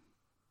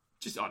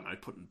just I don't know,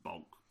 putting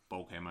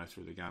bulk ammo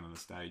through the gun on the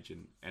stage,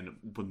 and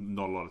with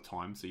not a lot of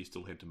time, so you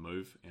still had to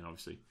move, and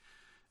obviously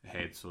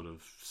had sort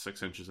of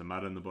 6 inches of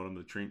mud in the bottom of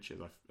the trench, as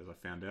I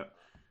found out.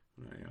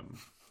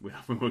 When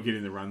we were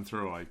getting the run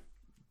through,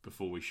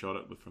 before we shot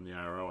it from the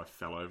ARO, I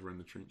fell over in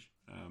the trench.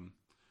 And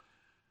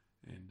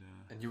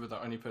you were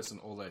the only person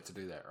all there to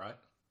do that, right?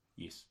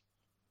 Yes.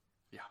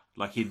 Yeah.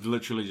 Like, he'd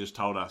literally just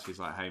told us, he's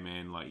like, hey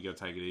man, like, you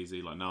gotta take it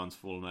easy, like, no one's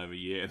fallen over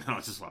yet. And then I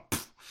was just like,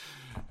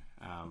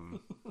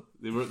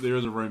 there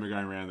is a rumour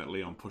going around that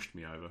Leon pushed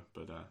me over,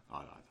 but I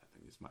don't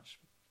think there's much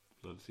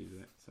validity to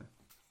that. So,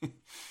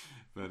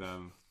 but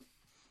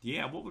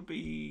yeah, what would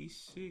be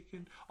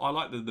second? I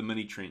like the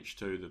mini trench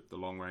too, the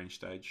long range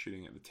stage,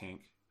 shooting at the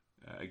tank.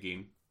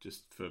 Again,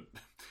 just for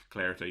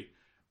clarity,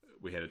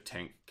 we had a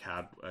tank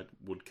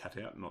wood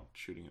cutout, not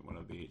shooting at one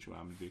of the actual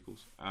armoured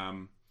vehicles.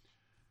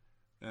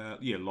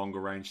 Longer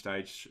range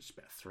stage, it's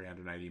about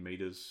 380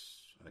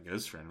 metres. I think it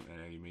is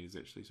 380 metres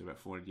actually, so about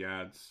 400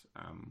 yards.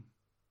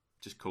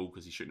 Just cool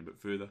because he's shooting a bit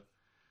further,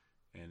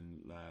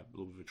 and a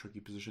little bit of a tricky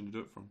position to do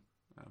it from.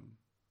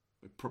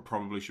 It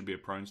probably should be a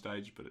prone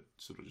stage, but it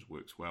sort of just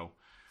works well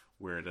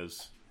where it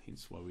is,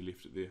 hence why we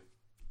left it there.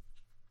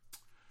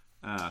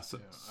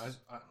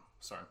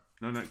 Sorry.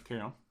 No,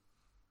 carry on.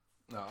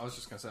 No, I was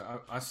just going to say,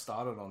 I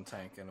started on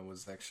tank, and it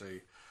was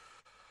actually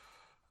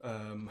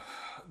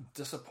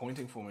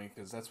disappointing for me,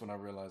 because that's when I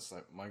realized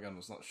like my gun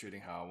was not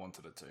shooting how I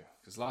wanted it to.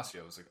 Because last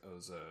year it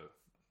was a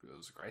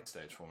great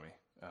stage for me,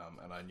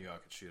 and I knew I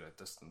could shoot at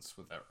distance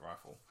with that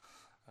rifle,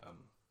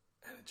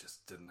 and it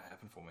just didn't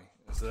happen for me.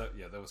 So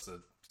that was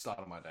the start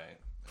of my day,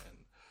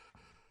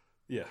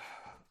 and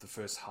the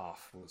first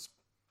half was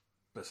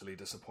bitterly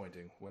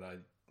disappointing when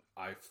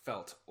I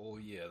felt all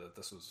year that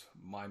this was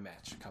my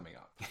match coming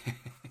up.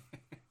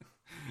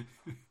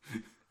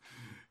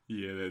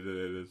 Yeah,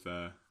 there's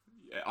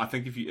I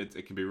think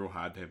it can be real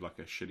hard to have like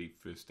a shitty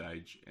first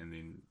stage, and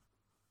then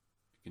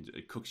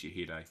it cooks your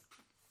head, eh?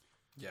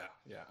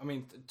 Yeah. I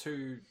mean,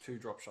 two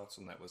drop shots,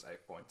 and that was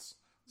 8 points.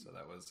 So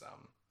that was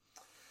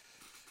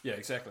yeah,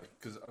 exactly.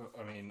 Because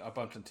I mean, I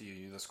bumped into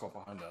you, the squad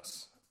behind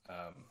us,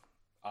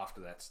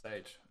 after that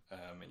stage,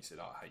 and you said,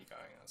 "Oh, how you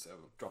going?" And I said,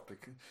 well,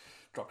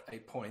 dropped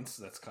 8 points.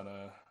 That's kind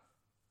of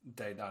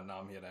day done. Now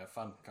I'm here to have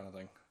fun, kind of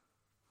thing.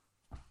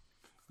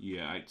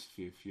 Yeah, 8's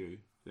fair few.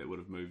 That would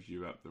have moved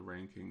you up the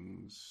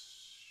rankings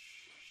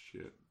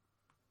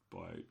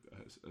by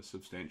a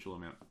substantial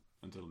amount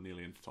until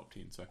nearly into top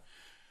 10. So,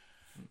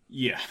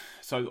 yeah.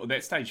 So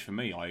that stage for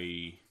me,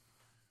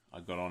 I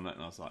got on it,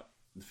 and I was like,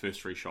 the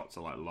first 3 shots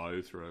are like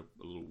low through a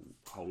little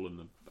hole in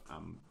the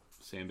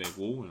sandbag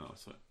wall, and I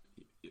was like,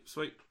 yep,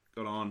 sweet.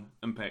 Got on,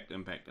 impact. I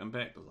was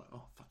like,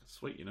 oh, fucking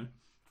sweet, you know.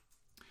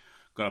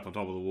 Got up on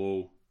top of the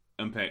wall,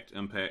 impact,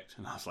 and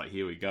I was like,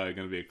 here we go,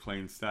 going to be a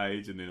clean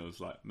stage. And then it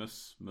was like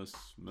miss, and I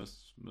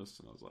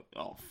was like,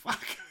 oh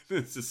fuck.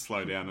 Let's just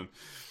slow down, and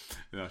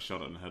then I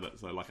shot it and hit it.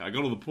 So like, I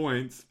got all the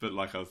points, but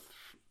like, I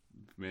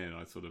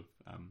sort of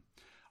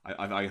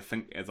I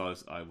think as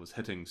I was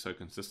hitting so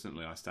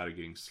consistently, I started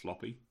getting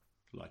sloppy.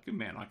 Like,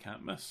 man, I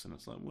can't miss. And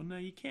it's like, well, no,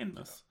 you can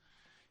miss.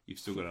 You've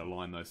still got to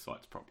align those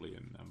sights properly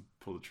and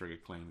pull the trigger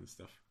clean and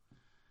stuff.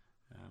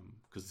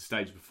 Because the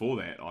stage before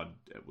that,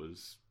 it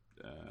was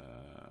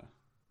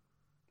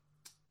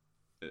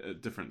a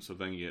different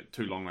sort of thing. You get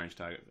 2 long range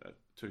targets,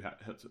 2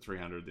 hits at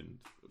 300, then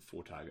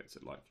 4 targets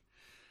at like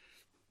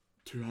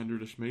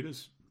 200-ish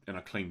meters, and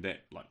I cleaned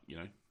that, like, you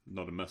know,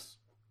 not a miss.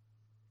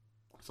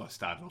 So I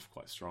started off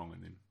quite strong,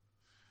 and then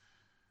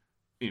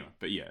anyway.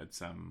 But yeah,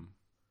 it's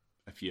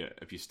if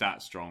you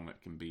start strong,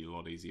 it can be a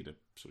lot easier to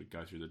sort of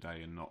go through the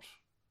day and not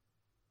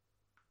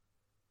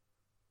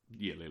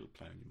let it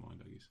play on your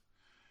mind, I guess.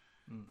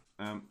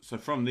 So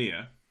from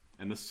there,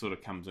 and this sort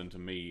of comes into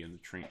me in the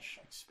trench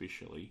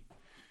especially.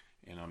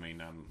 And I mean,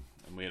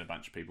 and we had a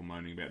bunch of people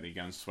moaning about their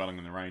guns swelling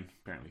in the rain.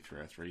 Apparently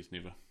 303s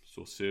never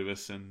saw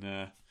service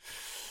in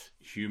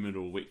humid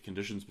or wet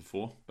conditions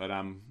before. But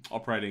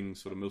operating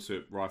sort of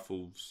Milsurp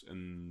rifles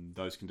in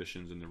those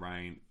conditions, in the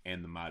rain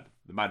and the mud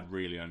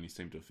really only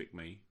seemed to affect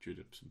me due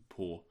to some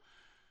poor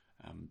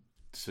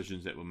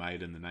decisions that were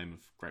made in the name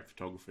of great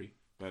photography.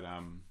 But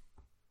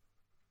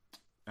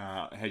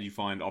how do you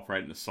find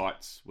operating the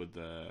sights with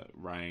the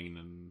rain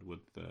and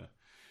with the...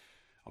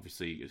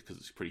 Obviously, because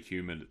it's pretty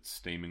humid, it's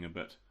steaming a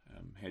bit.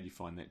 How do you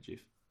find that,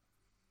 Jeff?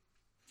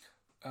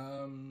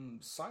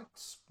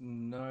 Sights,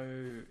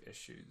 no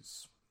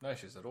issues. No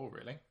issues at all,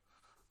 really.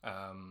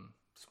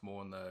 It's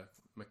more in the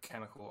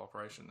mechanical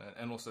operation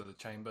and also the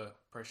chamber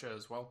pressure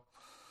as well.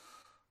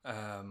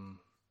 I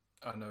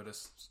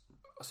noticed,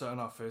 so in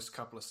our first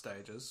couple of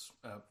stages,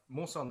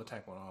 more so on the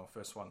tank one, our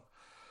first one,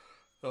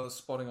 I was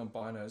spotting on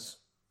binos,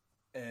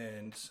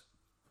 and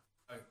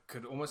I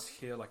could almost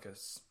hear it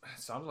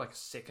sounded like a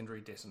secondary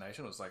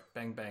detonation. It was like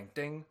bang, bang,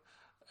 ding.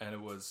 And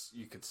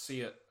you could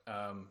see it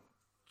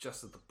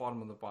just at the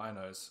bottom of the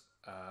binos.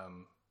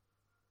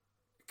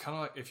 Kind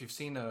of like if you've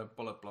seen a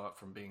bullet blow up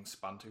from being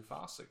spun too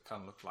fast, it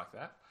kind of looked like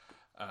that.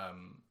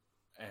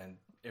 And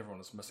everyone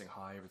was missing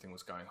high, everything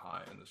was going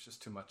high, and there's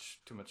just too much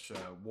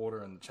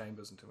water in the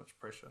chambers and too much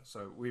pressure.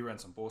 So we ran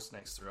some bore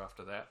snakes through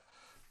after that,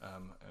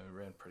 and we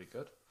ran pretty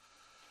good.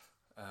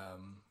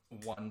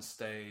 one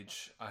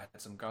stage I had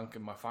some gunk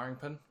in my firing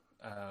pin,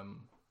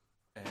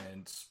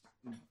 and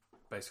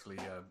basically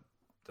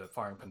the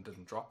firing pin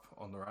didn't drop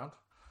on the round.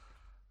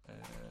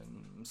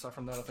 And aside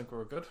from that, I think we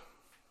were good.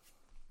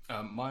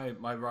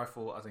 My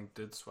rifle, I think,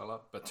 did swell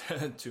up, but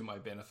to my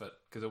benefit,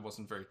 because it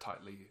wasn't very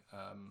tightly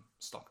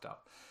stocked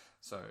up.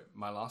 So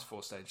my last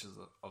 4 stages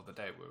of the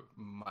day were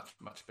much,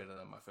 much better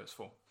than my first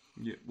 4.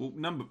 Yeah,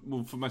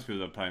 well, for most people,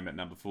 they're playing about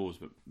number 4s,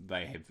 but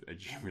they have a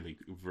generally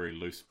very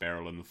loose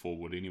barrel in the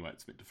forward anyway.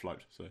 It's meant to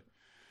float, so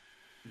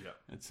yeah,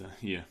 it's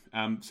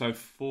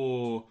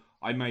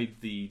I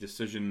made the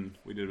decision.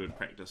 We did a bit of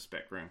practice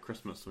back around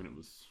Christmas when it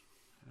was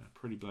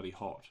pretty bloody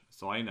hot,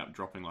 so I ended up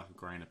dropping like a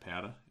grain of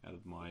powder out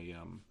of my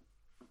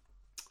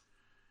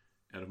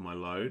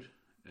load,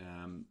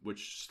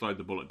 which slowed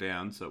the bullet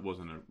down, so it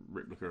wasn't a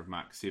replica of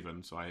Mark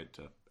 7. So I had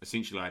to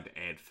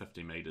add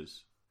 50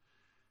 meters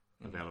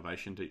of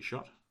elevation to each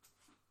shot,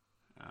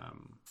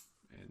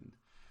 and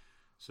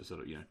so sort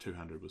of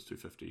 200 was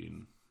 250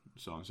 and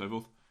so on and so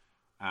forth.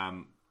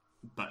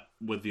 But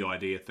with the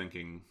idea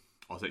thinking,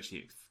 I was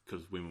actually,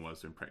 because when I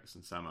was doing practice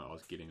in summer, I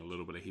was getting a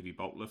little bit of heavy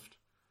bolt lift,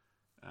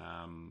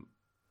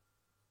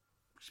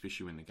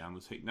 especially when the gun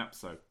was heating up.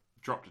 So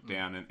dropped it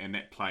down, and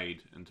that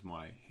played into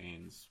my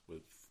hands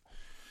with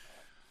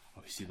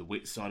obviously the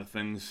wet side of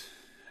things.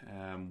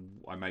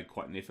 I made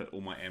quite an effort.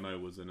 All my ammo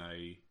was in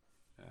a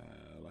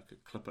like a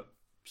clip-it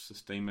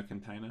steamer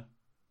container,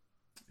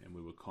 and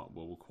we were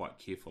quite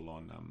careful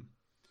on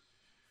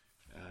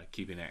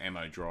keeping our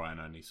ammo dry and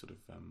only sort of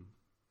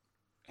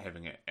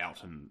having it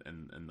out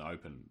in the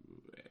open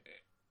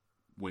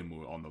when we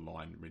were on the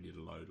line ready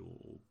to load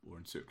or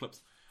insert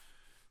clips.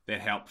 That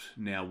helped.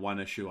 Now, one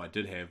issue I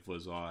did have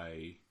was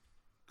I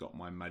got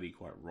my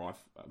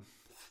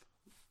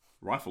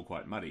rifle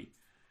quite muddy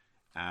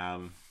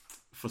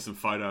for some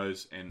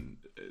photos, and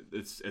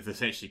it's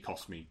actually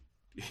cost me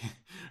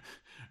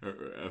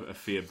a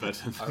fair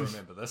bit. I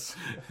remember this.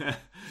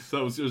 So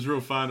it was real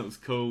fun. It was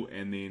cool,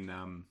 and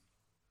then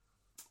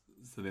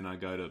so then I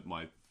go to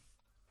my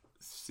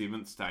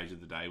 7th stage of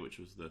the day, which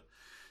was the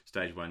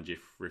stage 1 Jeff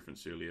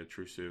referenced earlier,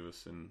 true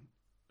service, and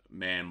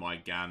man, my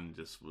gun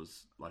just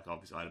was like,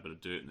 obviously I had a bit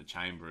of dirt in the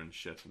chamber and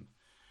shit,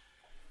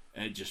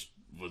 and it just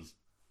was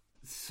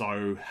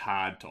so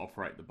hard to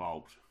operate the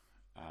bolt,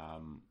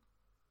 and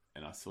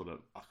I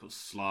got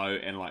slow,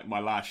 and like my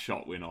last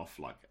shot went off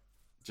like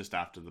just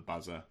after the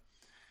buzzer.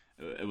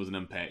 It was an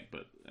impact,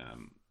 but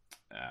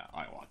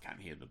I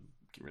can't hear them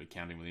really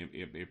counting with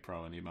Air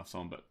Pro and earmuffs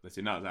on, but they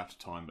said no, it was after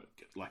time. But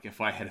like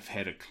if I had have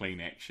had a clean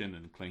action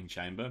and clean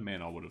chamber,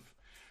 man, I would have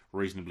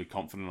reasonably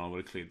confident I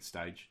would have cleared the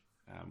stage.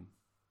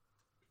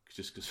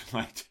 Just because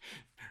like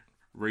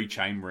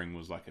rechambering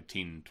was like a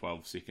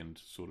 10-12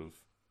 second sort of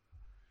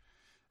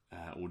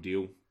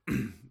ordeal.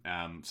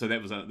 So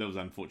that was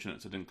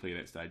unfortunate. So I didn't clear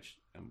that stage.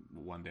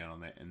 One down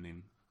on that, and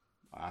then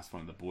I asked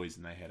one of the boys,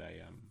 and they had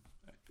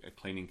a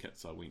cleaning kit.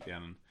 So I went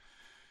down and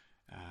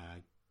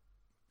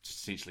just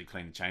essentially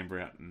cleaned the chamber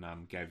out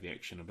and gave the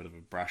action a bit of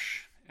a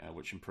brush,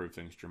 which improved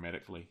things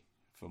dramatically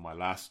for my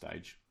last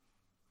stage.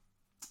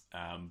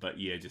 But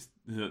yeah, just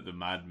the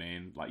mud,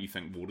 man. Like you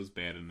think water's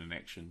bad in an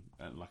action,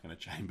 like in a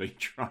chamber, you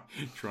try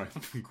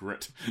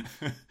grit.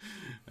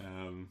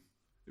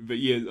 But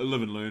yeah,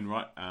 live and learn,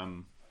 right?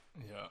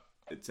 Yeah,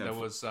 I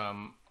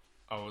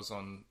was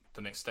on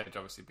the next stage,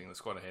 obviously being the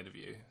squad ahead of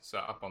you, so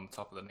up on the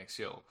top of the next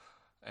hill,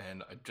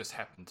 and I just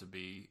happened to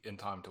be in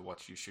time to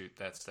watch you shoot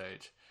that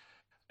stage,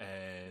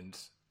 and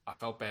I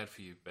felt bad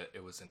for you, but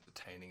it was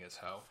entertaining as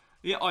hell.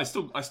 Yeah, I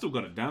still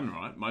got it done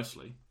right,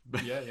 mostly.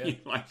 But yeah.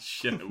 Like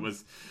shit, it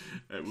was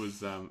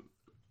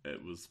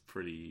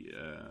pretty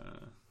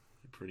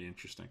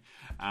interesting.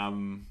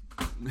 And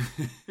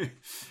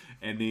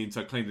then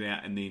so I cleaned it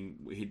out, and then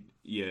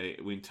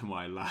it went to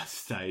my last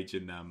stage,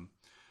 and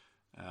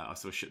I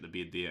sort of shit the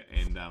bed there,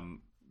 and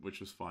which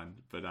was fine.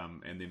 But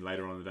and then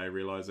later on in the day,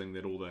 realizing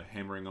that all the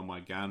hammering on my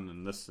gun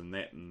and this and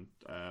that, and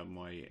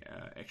my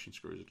action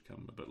screws had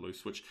come a bit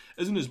loose, which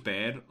isn't as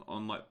bad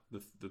on like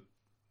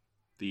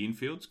the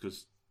Enfields,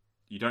 because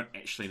you don't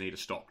actually need a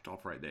stock to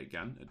operate that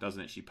gun. It doesn't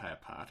actually play a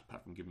part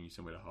apart from giving you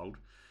somewhere to hold.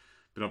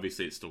 But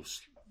obviously it's still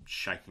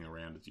shaking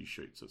around as you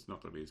shoot, so it's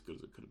not going to be as good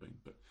as it could have been.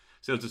 But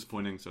so it was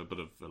disappointing. So a bit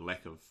of a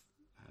lack of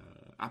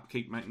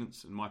upkeep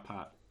maintenance on my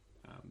part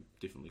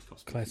definitely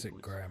cost me.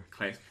 Classic Graham.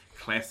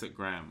 Classic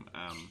Graham.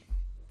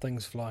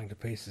 Things flying to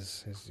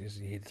pieces as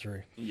you head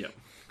through. Yep,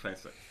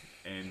 classic.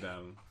 And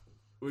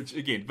which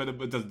again, but it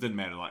didn't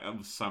matter. Like it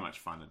was so much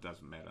fun. It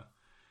doesn't matter.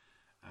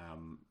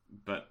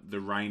 But the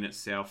rain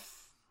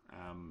itself,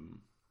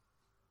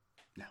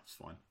 it's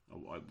fine.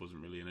 It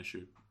wasn't really an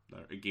issue.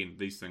 Again,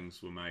 these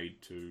things were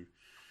made to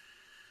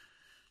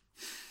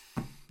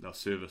they'll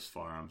service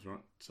firearms,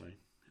 right? So,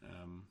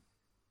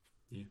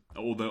 yeah.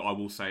 Although I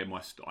will say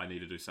I need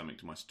to do something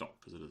to my stock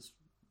because it is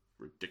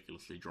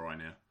ridiculously dry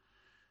now.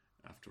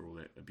 After all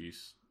that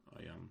abuse,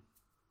 I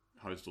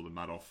hosed all the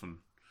mud off, and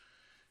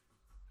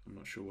I'm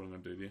not sure what I'm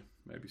going to do there.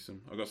 Maybe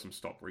I got some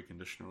stock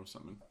reconditioner or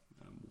something.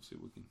 We'll see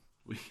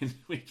if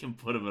we can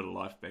put a bit of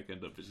life back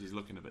into it, but she's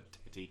looking a bit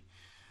tatty.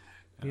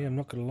 Yeah, I'm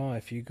not gonna lie.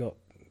 If you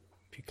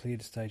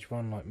cleared stage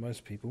 1 like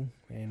most people,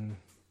 and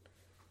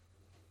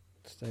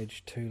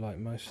stage 2 like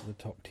most of the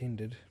top 10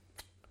 did.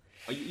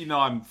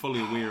 I'm fully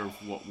aware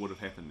of what would have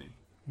happened then,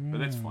 but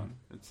that's fine.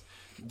 It's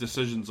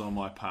decisions on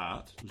my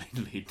part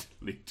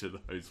lead to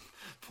those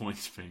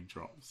points being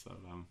dropped. So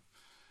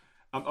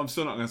I'm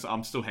still not going to.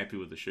 I'm still happy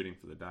with the shooting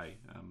for the day.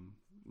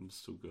 I'm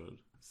still good.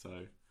 So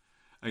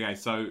okay,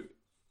 so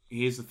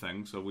here's the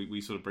thing. So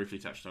we sort of briefly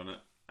touched on it.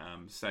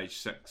 Stage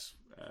 6,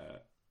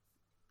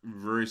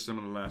 very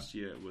similar to last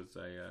year. It was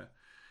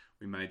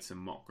we made some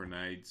mock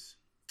grenades.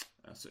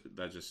 So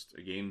they're just,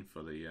 again,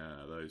 for the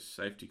those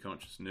safety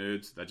conscious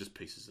nerds, they're just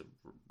pieces of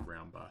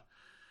round bar.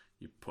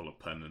 You pull a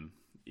pin, and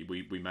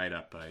we made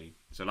up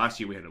so last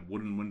year we had a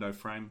wooden window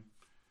frame,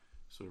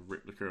 sort of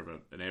replica of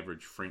an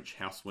average French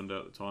house window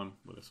at the time,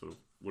 with a sort of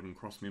wooden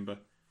cross member,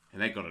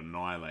 and that got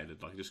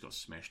annihilated. Like, it just got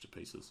smashed to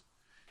pieces.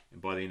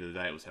 And by the end of the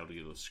day, it was held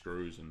together with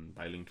screws and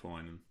baling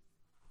twine and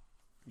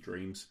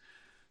dreams.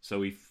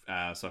 So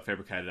I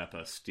fabricated up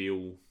a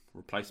steel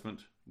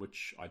replacement,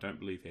 which I don't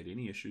believe had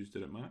any issues,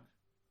 did it, Mark?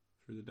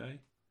 Through the day?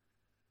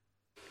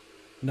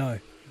 No.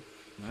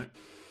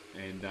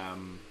 And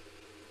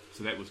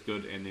so that was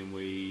good. And then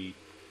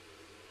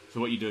so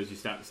what you do is you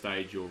start the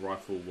stage. Your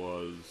rifle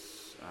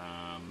was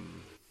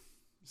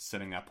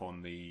sitting up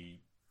in the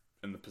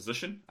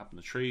position up in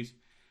the trees,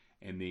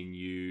 and then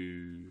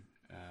you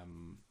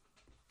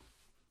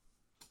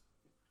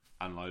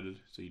unloaded.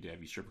 So you'd have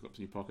your stripper clips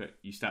in your pocket.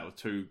 You start with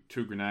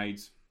two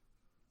grenades,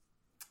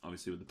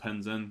 obviously with the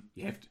pins in.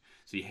 You have to.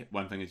 So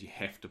one thing is you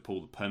have to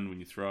pull the pin when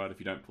you throw it. If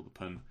you don't pull the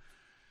pin,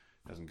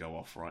 it doesn't go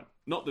off right.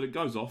 Not that it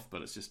goes off,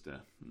 but it's just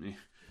and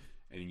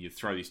then you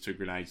throw these 2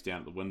 grenades down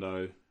at the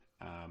window,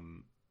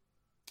 and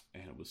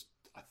it was,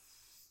 off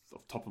the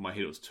top of my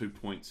head, it was 2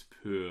 points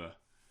per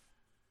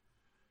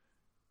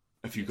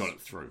if you got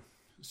it through.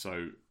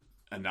 So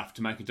enough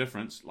to make a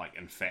difference. Like,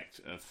 in fact,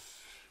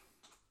 if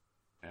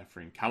our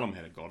friend Callum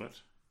had got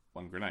it,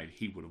 1 grenade,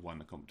 he would have won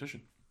the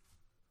competition.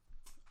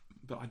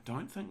 But I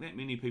don't think that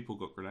many people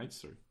got grenades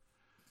through.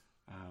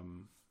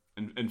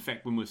 In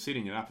fact, when we're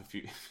setting it up,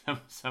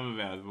 some of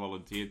our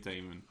volunteer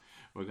team and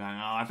we're going,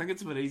 I think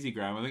it's a bit easy,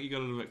 Graham. I think you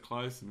got it a bit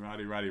close, and rah,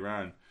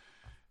 and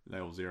they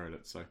all zeroed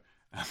it. So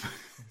I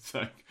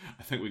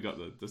think we got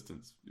the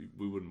distance.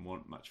 We wouldn't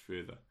want much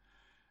further.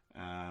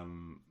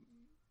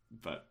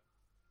 But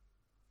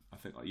I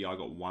think, I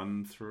got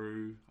 1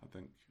 through. I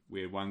think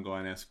we had 1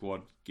 guy in our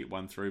squad get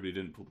 1 through, but he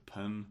didn't pull the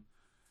pin.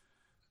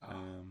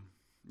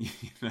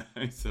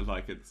 So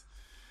like it's,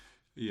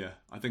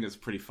 I think it's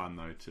pretty fun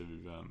though to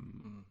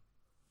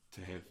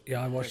have.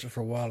 Yeah, I watched it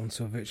for a while and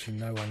saw virtually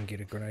no one get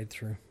a grenade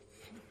through.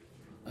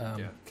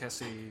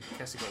 Cassie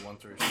got 1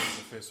 through. She was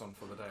the first one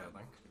for the day, I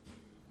think.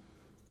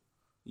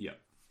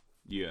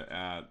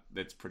 Yeah,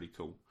 that's pretty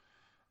cool.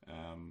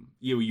 Well,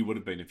 you would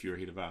have been if you were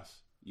ahead of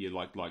us. Yeah,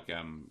 like the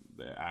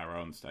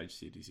RO on stage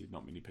said, he said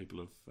not many people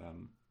have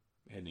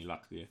had any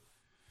luck there.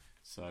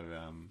 So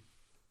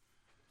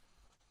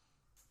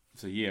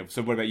So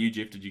what about you,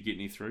 Jeff? Did you get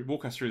any through?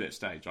 Walk us through that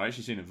stage. I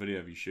actually seen a video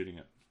of you shooting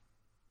it.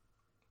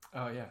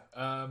 Oh yeah.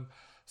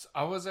 So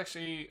I was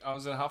in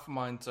half a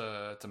mind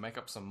to make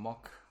up some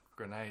mock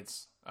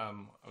grenades.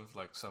 Of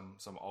like some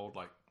old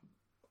like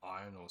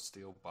iron or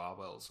steel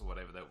barbells or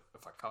whatever. That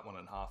if I cut one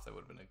in half, that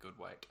would have been a good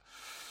weight.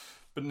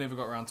 But never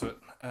got around to it.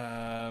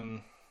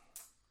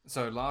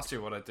 So last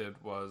year, what I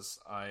did was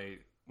I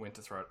went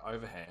to throw it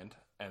overhand,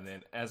 and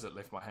then as it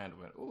left my hand, it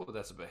went, "Oh,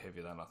 that's a bit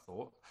heavier than I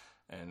thought."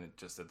 And it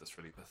just did this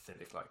really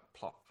pathetic, like,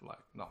 plop, like,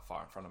 not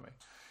far in front of me.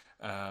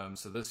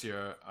 So this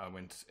year, I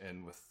went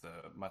in with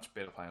a much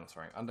better plan of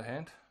throwing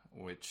underhand,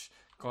 which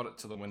got it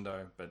to the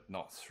window, but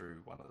not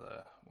through one of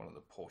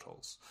the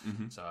portholes.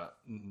 Mm-hmm. So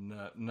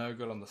no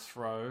good on the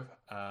throw.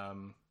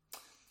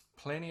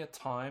 Plenty of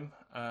time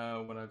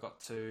when I got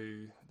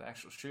to the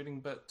actual shooting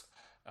bit.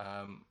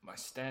 My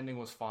standing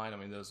was fine. I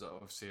mean, there's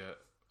obviously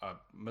I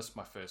missed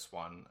my first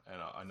one,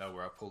 and I know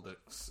where I pulled it.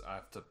 I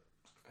have to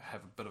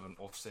have a bit of an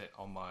offset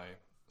on my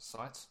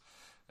sights,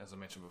 as I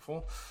mentioned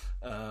before.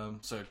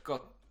 So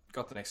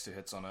got the next 2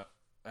 hits on it.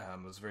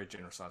 It was a very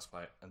generous size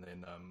plate, and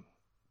then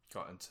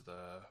got into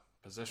the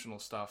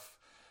positional stuff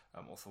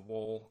off the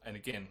wall. And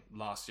again,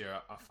 last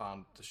year I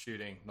found the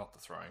shooting, not the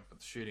throwing, but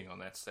the shooting on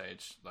that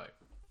stage, like,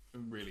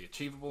 really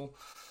achievable.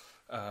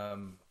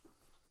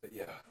 But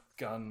yeah,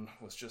 gun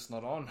was just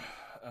not on.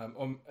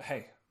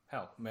 Hey,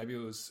 hell, maybe it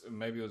was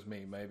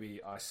me.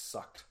 Maybe I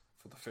sucked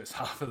for the first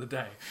half of the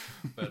day,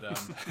 but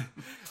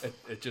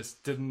it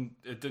just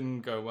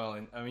didn't go well.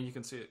 And I mean, you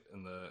can see it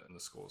in the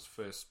scores.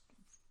 First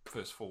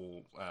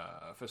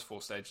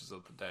 4 stages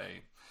of the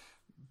day,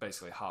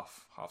 basically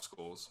half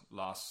scores.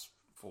 Last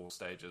 4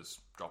 stages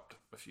dropped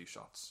a few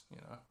shots,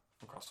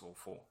 across all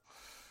 4.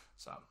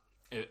 So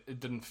it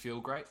didn't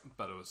feel great,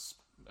 but it was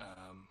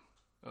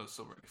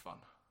still really fun.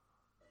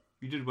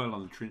 You did well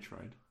on the trench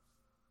raid.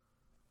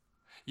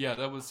 Yeah,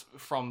 that was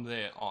from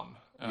there on.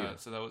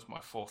 So that was my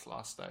 4th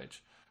last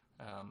stage.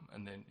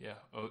 And then,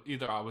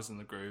 either I was in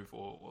the groove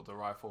or the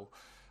rifle.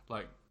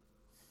 Like,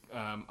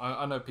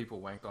 I know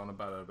people wanked on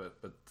about it a bit,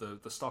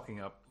 but the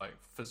stocking up like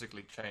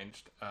physically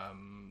changed.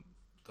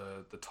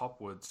 The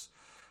top woods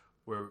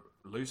were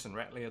loose and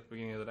rattly at the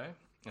beginning of the day.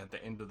 At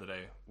the end of the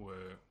day,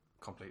 were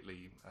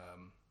completely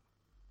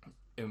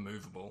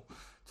immovable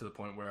to the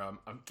point where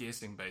I'm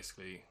guessing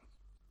basically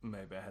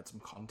maybe I had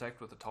some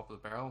contact with the top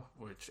of the barrel,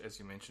 which, as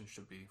you mentioned,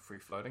 should be free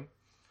floating.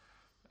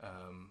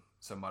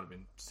 So I might have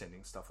been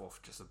sending stuff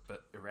off just a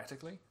bit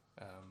erratically.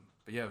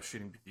 But yeah, I was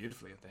shooting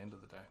beautifully at the end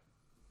of the day.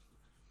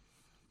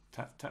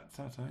 Tut,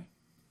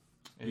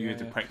 eh? You had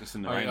to practice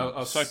in the rain.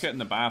 I'll soak it in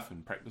the bath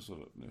and practice with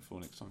it for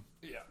next time.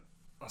 Yeah.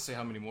 I'll see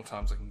how many more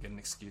times I can get an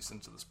excuse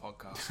into this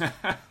podcast.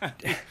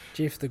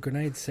 Jeff, the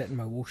grenades sat in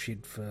my wool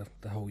shed for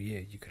the whole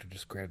year. You could have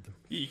just grabbed them.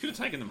 Yeah, you could have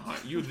taken them home.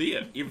 You were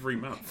there every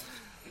month.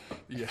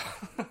 Yeah.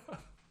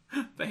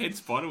 They had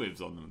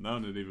spiderwebs on them. No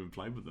one had even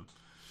played with them.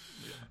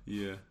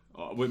 Yeah.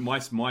 Oh,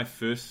 my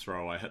first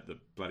throw, I hit the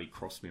bloody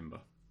cross member,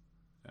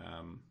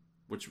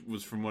 which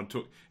was from what it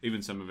took.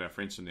 Even some of our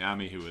friends from the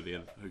army who were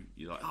there, who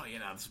you're like, oh yeah,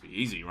 no, this will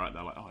be easy, right?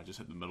 They're like, oh, I just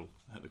hit the middle,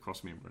 hit the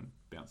cross member and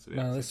bounced it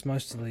out. No, that's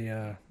most of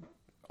the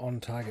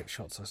on-target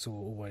shots I saw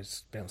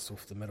always bounced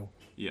off the middle.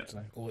 Yeah.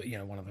 So, or,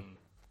 one of the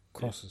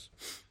crosses.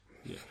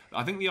 Yeah.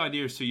 I think the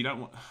idea is you don't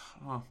want...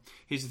 Oh,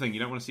 here's the thing, you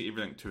don't want to set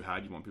everything too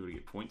hard. You want people to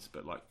get points,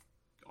 but like,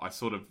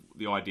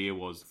 the idea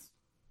was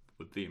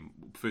with them,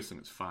 first thing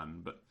it's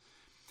fun, but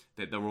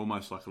that they're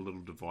almost like a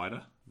little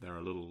divider. They're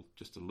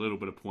just a little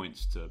bit of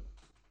points to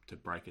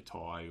break a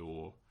tie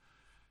or,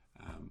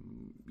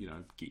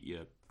 get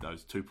you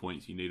those 2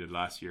 points you needed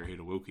last year ahead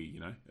of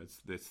Wilkie,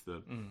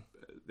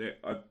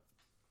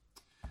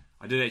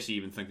 I did actually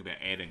even think about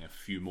adding a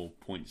few more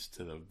points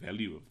to the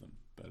value of them,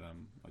 but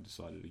I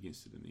decided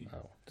against it in the end.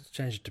 Oh, just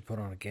change it to put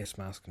on a gas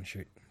mask and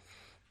shoot.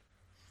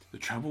 The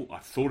trouble,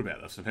 I've thought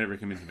about this, I've had it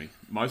recommended to me.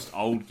 Most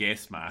old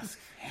gas masks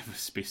have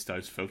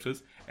asbestos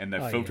filters, and the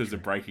filters are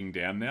breaking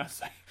down now,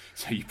 so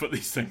you put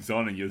these things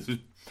on and you're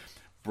just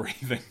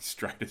breathing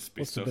straight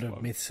asbestos. What's a bit of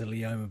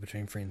mesothelioma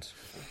between friends?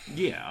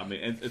 Yeah, I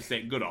mean, it's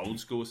that good old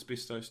school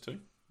asbestos too.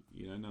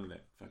 None of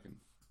that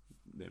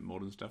that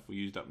modern stuff we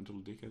used up until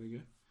a decade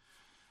ago.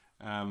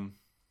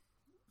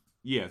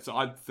 So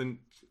I think,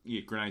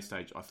 grenade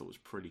stage I thought was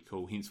pretty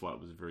cool, hence why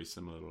it was very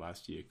similar to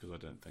last year, because I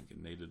don't think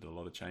it needed a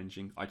lot of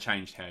changing. I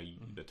changed how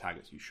the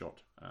targets you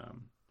shot.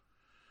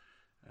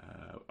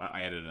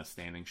 I added a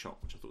standing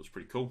shot, which I thought was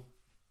pretty cool,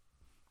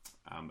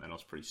 and I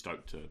was pretty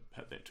stoked to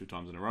hit that 2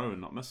 times in a row and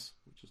not miss,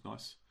 which is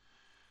nice.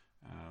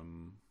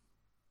 And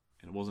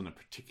it wasn't a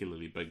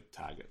particularly big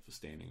target for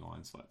standing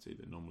iron sights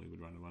either. Normally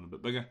would run a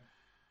bit bigger.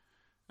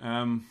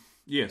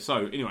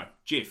 So anyway,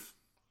 Jeff,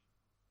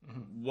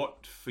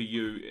 what for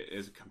you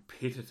as a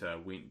competitor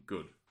went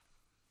good?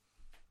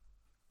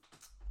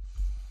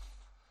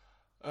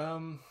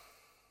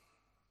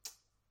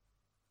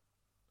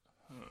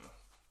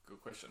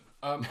 Good question.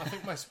 I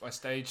think my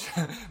stage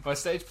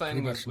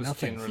planning was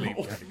generally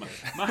pretty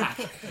good. Mark.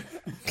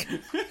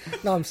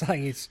 No, I'm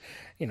saying it's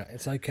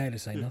okay to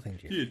say nothing,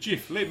 Jeff. Yeah,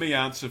 Jeff, let me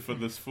answer for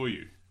this for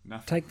you.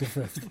 Nothing. Take the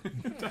fifth.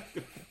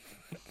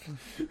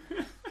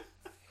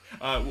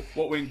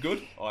 What went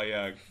good?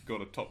 I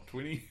got a top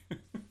 20.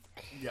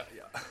 Yeah.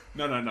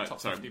 No. Top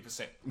sorry.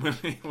 50%.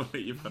 We'll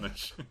let you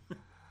finish.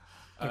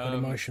 I got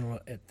emotional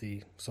at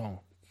the song.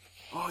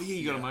 Oh yeah,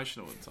 you got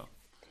emotional at the time.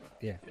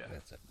 Yeah,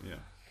 that's it. Yeah.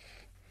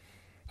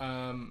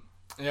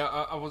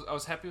 I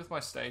was happy with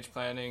my stage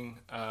planning.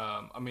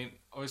 I mean,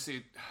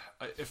 obviously,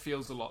 it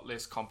feels a lot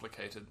less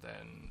complicated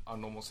than our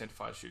normal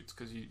centerfire shoots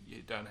because you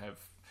don't have,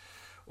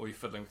 or you're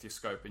fiddling with your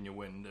scope and your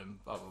wind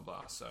and blah blah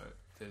blah. So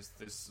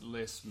there's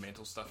less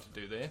mental stuff to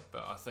do there.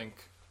 But I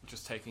think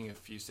just taking a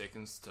few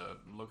seconds to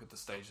look at the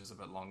stages a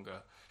bit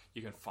longer,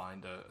 you can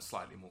find a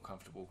slightly more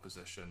comfortable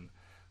position,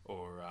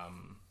 or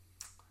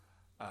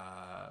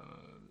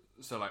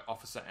so like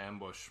officer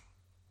ambush.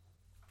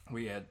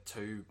 We had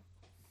 2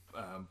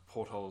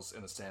 portholes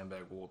in the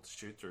sandbag wall to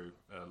shoot through,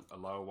 a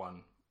lower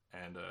one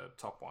and a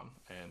top one,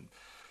 and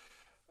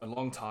a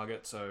long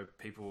target. So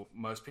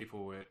most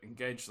people would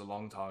engage the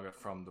long target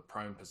from the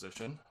prone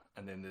position,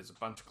 and then there's a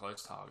bunch of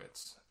close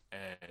targets,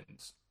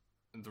 and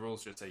the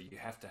rules just say you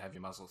have to have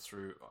your muzzle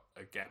through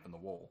a gap in the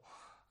wall.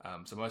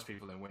 So most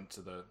people then went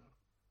to the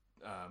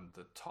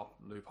top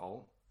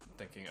loophole,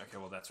 thinking, okay,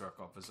 well that's where I've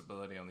got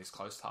visibility on these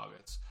close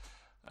targets.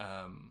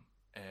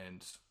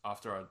 And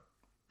after I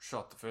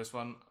shot the first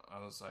one, I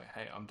was like,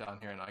 hey, I'm down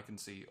here and I can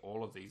see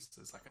all of these.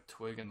 There's like a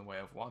twig in the way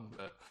of one,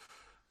 but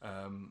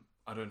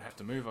I don't have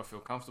to move. I feel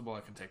comfortable.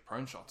 I can take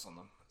prone shots on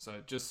them. So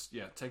just,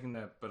 taking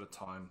that bit of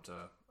time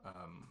to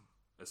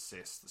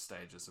assess the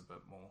stages a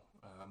bit more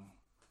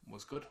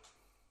was good.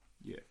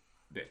 Yeah,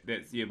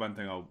 that's one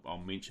thing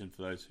I'll mention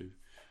for those who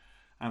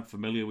aren't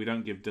familiar. We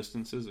don't give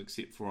distances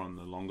except for on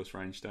the longest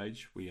range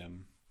stage. We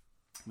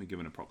give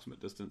an approximate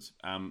distance,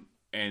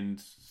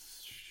 and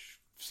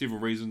several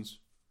reasons.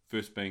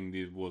 First being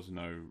there was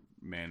no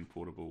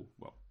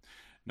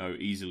no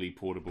easily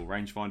portable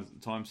rangefinders at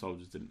the time, so I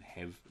just didn't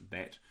have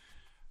that.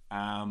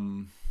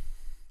 The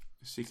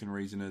second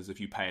reason is if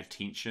you pay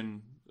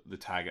attention, the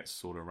targets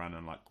sort of run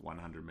in like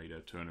 100 meter,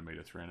 200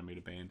 meter, 300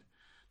 meter band,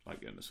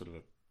 like in a sort of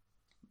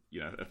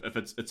a, if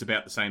it's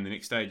about the same the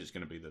next stage, it's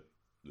going to be the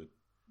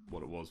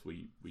what it was where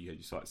you had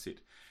your sight set,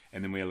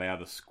 and then we allow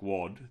the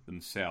squad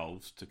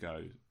themselves to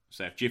go.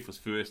 So if Jeff was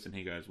first and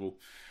he goes, well,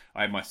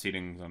 I had my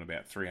settings on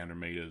about 300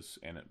 meters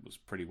and it was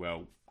pretty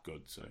well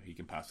good, so he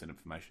can pass that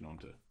information on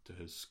to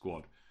his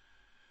squad.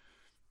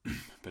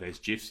 But as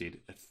Jeff said,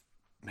 it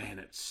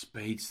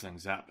speeds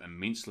things up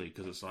immensely,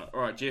 because it's like,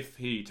 all right, Jeff,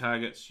 here are your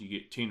targets, you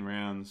get 10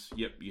 rounds,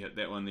 yep, you hit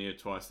that one there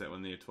twice, that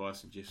one there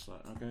twice, and Jeff's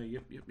like, okay,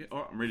 yep, all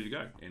right, I'm ready to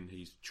go, and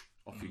he's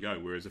off you go.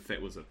 Whereas if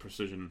that was a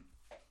precision,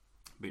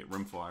 be it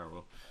rimfire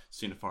or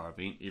centerfire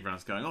event,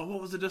 everyone's going, oh,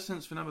 what was the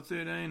distance for number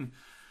 13?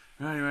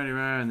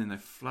 Right, and then they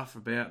fluff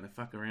about and they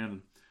fuck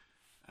around,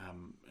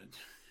 and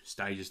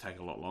stages take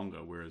a lot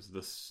longer, whereas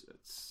this, it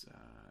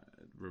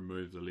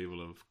removes a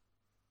level of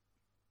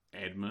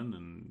admin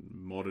and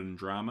modern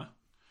drama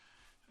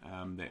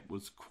that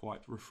was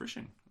quite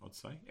refreshing, I'd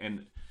say.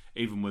 And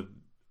even with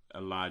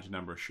a large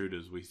number of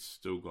shooters, we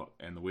still got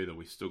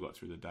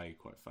through the day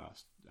quite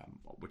fast,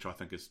 which I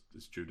think is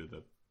due to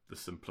the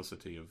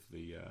simplicity of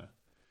the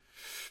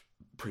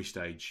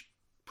pre-stage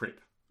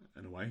prep,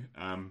 in a way.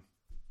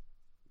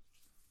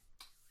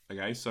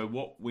 Okay, so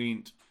what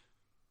went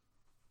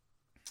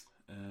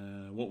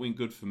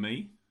good for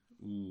me?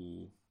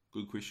 Ooh,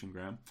 good question,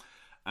 Graham.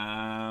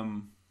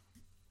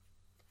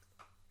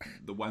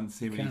 The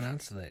 170. Can't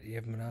answer that. You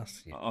haven't been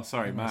asked yet. Oh,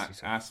 sorry, Mark.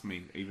 Ask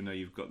me, even though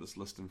you've got this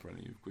list in front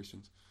of you of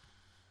questions.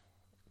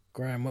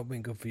 Graham, what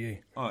went good for you?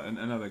 Oh,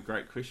 another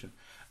great question.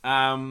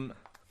 The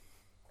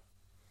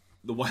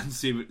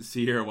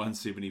Sierra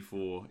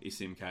 174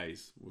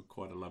 SMKs were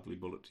quite a lovely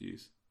bullet to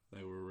use.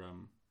 They were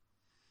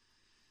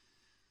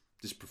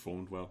just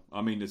performed well.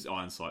 I mean, there's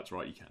iron sights,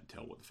 right? You can't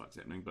tell what the fuck's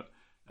happening, but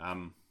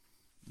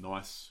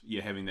nice.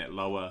 Yeah, having that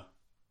lower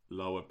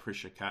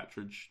pressure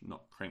cartridge,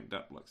 not cranked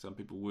up like some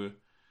people were,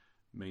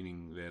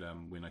 meaning that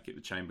when I kept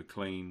the chamber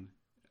clean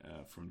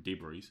from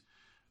debris,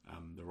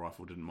 the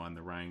rifle didn't mind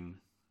the rain.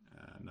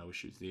 No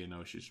issues there.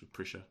 No issues with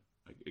pressure.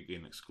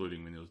 Again,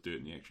 excluding when there was dirt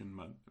in the action,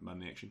 mud in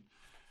the action.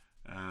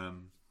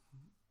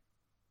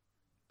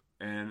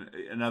 And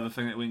another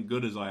thing that went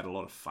good is I had a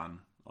lot of fun,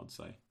 I'd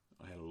say.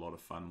 I had a lot of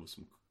fun with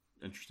some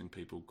interesting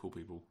people, cool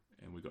people,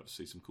 and we got to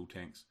see some cool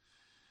tanks.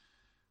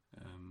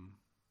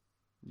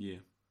 Yeah.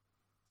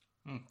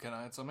 Can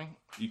I add something?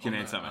 You can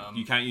add something.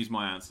 You can't use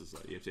my answers,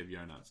 though. You have to have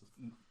your own answers.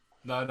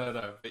 No.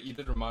 But you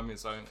did remind me of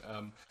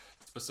something,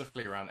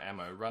 specifically around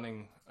ammo.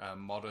 Running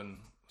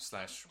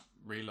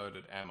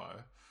modern/reloaded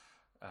ammo,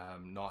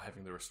 not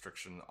having the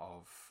restriction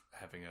of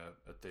having a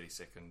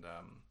 30-second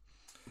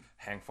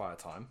hang fire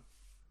time.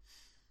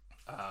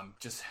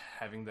 Just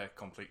having that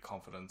complete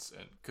confidence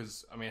in,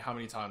 because I mean, how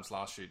many times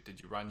last year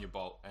did you run your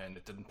bolt and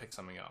it didn't pick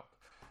something up?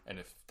 And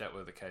if that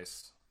were the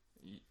case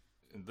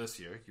in this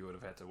year, you would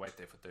have had to wait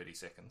there for 30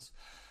 seconds.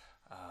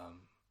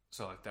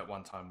 So like that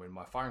one time when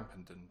my firing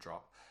pin didn't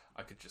drop,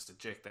 I could just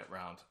eject that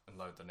round and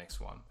load the next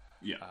one.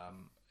 Yeah.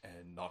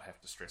 And not have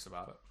to stress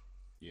about it.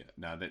 Yeah,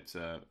 no, that's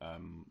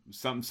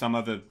some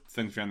other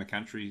things around the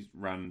country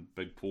run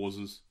big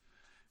pauses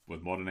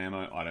with modern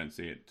ammo. I don't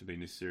see it to be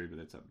necessary, but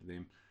that's up to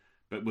them.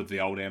 But with the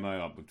old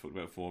ammo, we've talked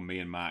about before, me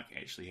and Mark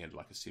actually had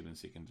like a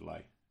 7-second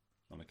delay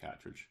on the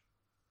cartridge.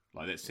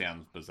 Like, that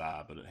sounds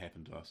bizarre, but it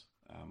happened to us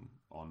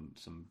on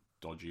some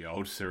dodgy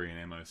old Syrian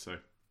ammo, so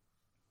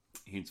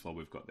hence why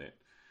we've got that.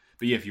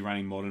 But yeah, if you're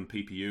running modern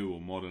PPU or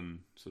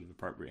modern sort of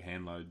appropriate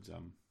hand loads,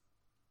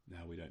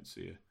 no, we don't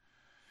see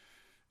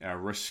our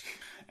risk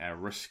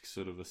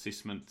sort of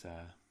assessment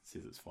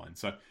says it's fine.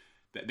 So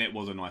that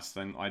was a nice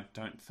thing. I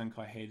don't think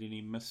I had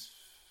any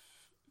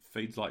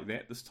misfeeds like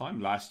that this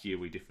time. Last year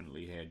we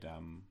definitely had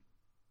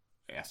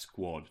our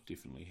squad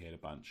definitely had a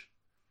bunch.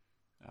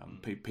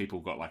 People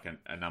got like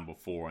a number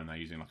 4 and they're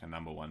using like a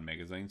number 1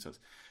 magazine, so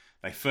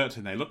they fit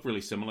and they look really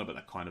similar, but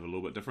they're kind of a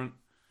little bit different,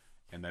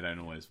 and they don't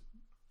always,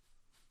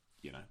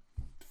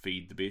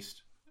 feed the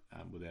best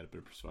without a bit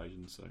of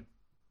persuasion. So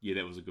yeah,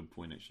 that was a good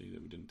point actually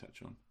that we didn't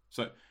touch on.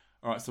 So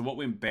all right, so what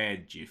went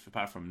bad, Jeff,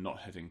 apart from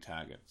not hitting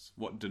targets?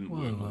 What didn't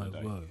work on the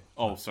day?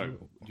 Oh, so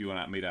do you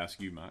want me to ask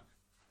you, Mark?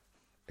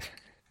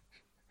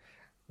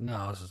 No,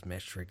 I was just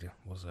match tricked.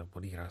 What are you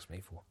going to ask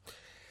me for?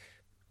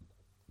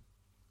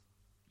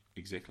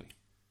 Exactly.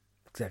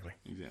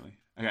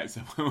 Okay,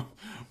 so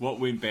what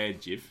went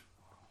bad, Jeff?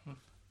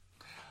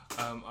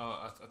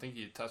 I think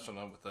you touched on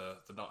it with the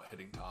not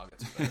hitting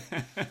targets. But,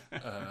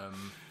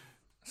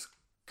 it's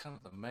kind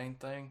of the main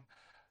thing.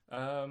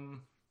 I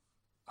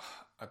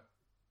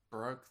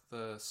broke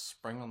the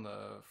spring on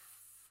the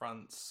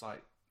front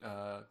sight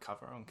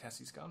cover on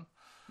Cassie's gun,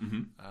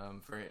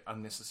 very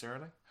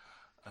unnecessarily.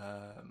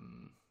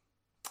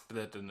 But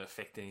that didn't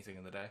affect anything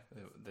in the day.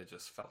 They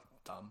just felt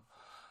dumb.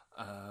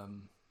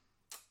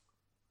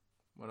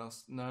 What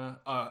else? No,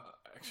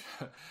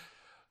 actually,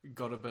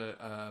 got a bit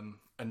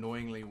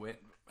annoyingly wet,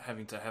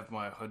 having to have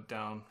my hood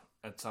down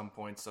at some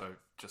point, so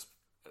just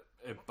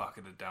it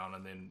bucketed down,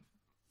 and then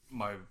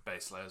my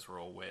base layers were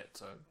all wet,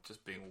 so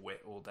just being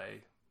wet all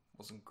day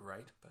wasn't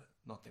great, but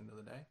not the end of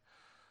the day.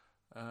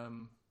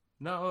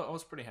 No, I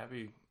was pretty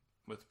happy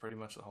with pretty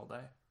much the whole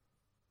day.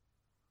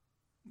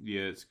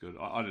 Yeah, it's good.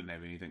 I didn't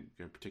have anything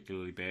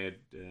particularly bad,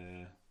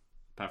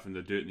 apart from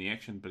the dirt in the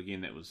action. But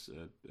again, that was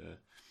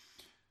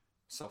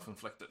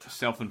self-inflicted.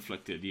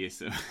 Self-inflicted,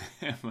 yes.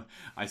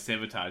 I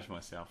sabotaged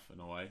myself in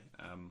a way.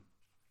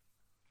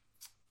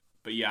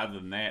 But yeah, other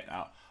than that,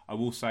 I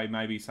will say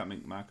maybe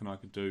something Mark and I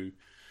could do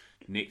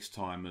next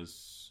time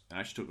is, and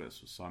I actually talked about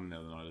this with Simon the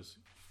other night, is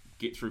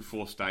get through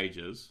 4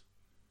 stages,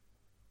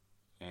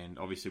 and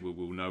obviously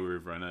we'll know where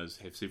everyone is,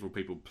 have several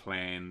people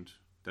planned,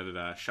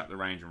 shut the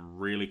range and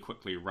really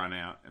quickly run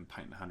out and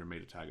paint the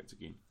 100-metre targets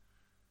again.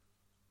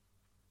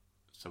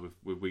 So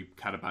we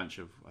cut a bunch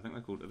of, I think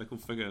they're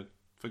called figure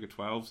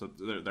 12s. So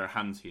they're a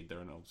Huns head. They're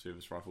an old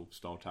service rifle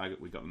style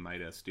target. We got them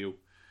made out of steel.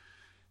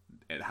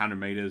 At 100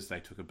 metres, they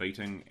took a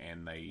beating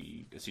and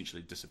they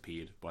essentially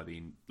disappeared by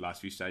the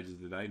last few stages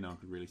of the day. No one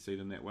could really see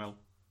them that well.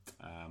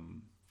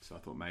 So I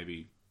thought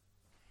maybe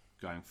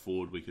going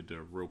forward we could do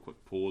a real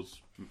quick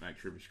pause, make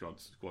sure every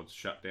squad's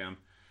shut down,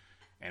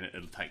 and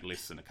it'll take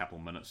less than a couple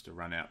of minutes to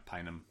run out,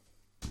 paint them,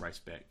 race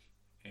back,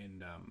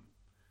 and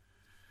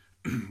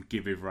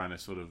give everyone a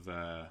sort of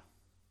a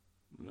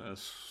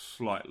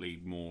slightly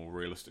more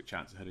realistic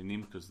chance of hitting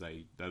them, because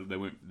they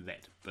weren't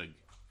that big.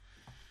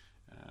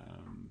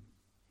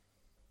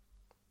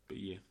 But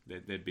yeah,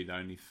 that'd be the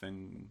only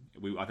thing.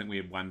 I think we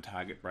had 1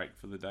 target break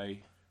for the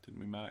day, didn't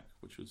we, Mark?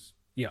 Which was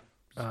it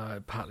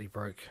partly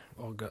broke.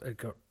 It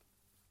got,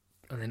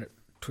 and then it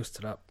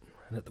twisted up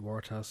and hit the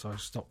Waratahs, so I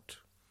stopped.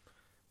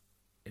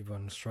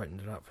 Everyone straightened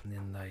it up, and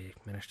then they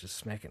managed to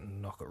smack it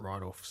and knock it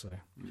right off. So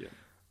yeah,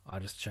 I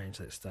just changed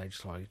that stage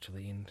slightly to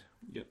the end.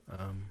 Yep.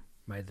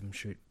 Made them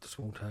shoot the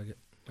small target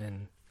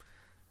and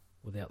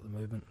without the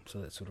movement,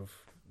 so that sort of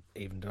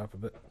evened it up a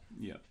bit.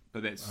 Yeah,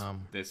 but that's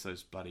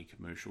those bloody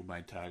commercial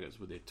made targets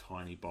with their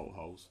tiny bolt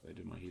holes. They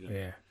did my head in.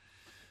 Yeah.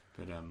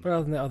 But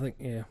other than that, I think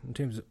in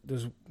terms of,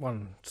 there's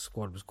one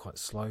squad was quite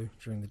slow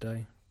during the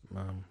day,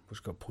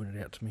 which got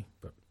pointed out to me,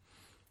 but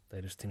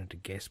they just tended to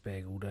gas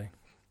bag all day.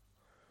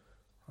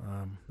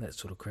 That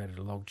sort of created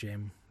a log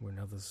jam when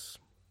others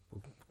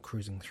were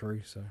cruising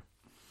through. So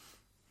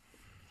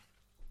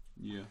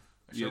yeah,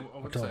 actually, I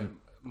would say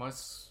my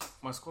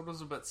squad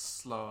was a bit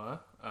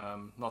slower.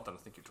 Not that I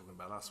think you're talking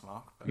about us,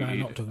 Mark. But no,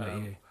 not talking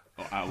about you.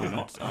 We're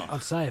not.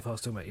 I'd say if I was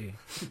talking about you.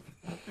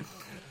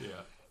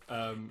 Yeah.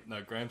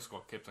 No, Graham's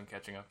squad kept on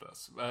catching up to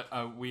us.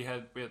 We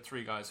had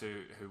 3 guys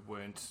who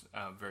weren't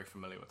very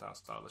familiar with our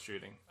style of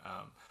shooting.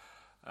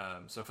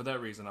 So for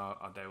that reason,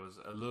 our day was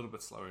a little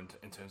bit slower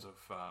in terms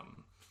of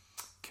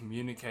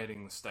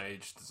communicating the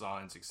stage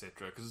designs,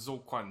 etc. Because it's all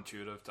quite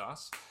intuitive to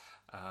us.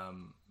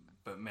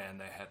 But man,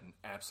 they had an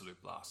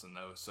absolute blast, and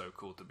they were so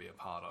cool to be a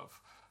part of.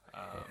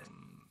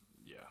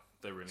 Yeah,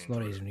 they really. It's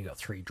not easy when you got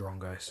 3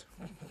 drongos.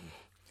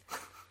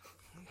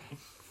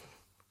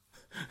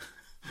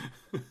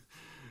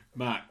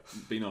 Mark,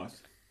 be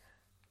nice.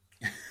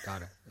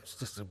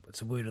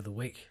 It's a word of the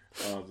week.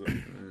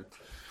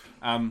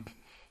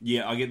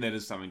 Yeah, I get that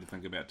as something to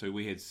think about too.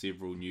 We had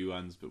several new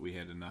ones, but we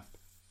had enough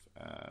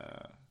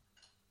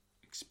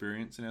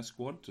experience in our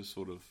squad to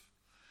sort of.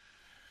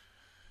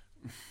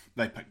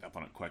 They picked up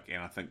on it quick,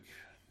 and I think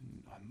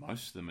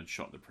most of them had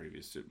shot the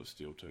previous Super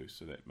Steel too,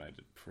 so that made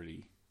it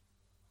pretty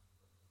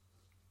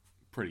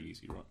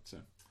easy, right? So,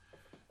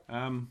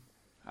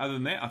 other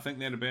than that, I think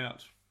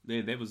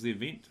that was the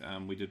event.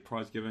 We did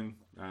prize giving.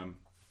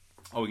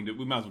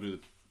 We might as well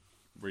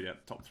read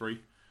out the top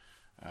 3.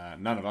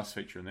 None of us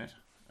feature in that.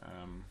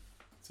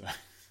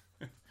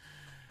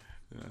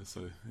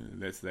 So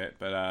that's that.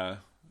 But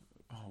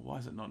why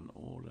is it not in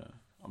order?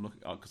 I'm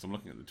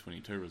looking at the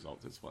 22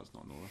 results. That's why it's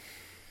not in order.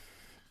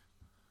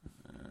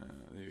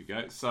 There we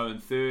go. So in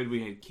third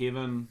we had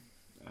Kevin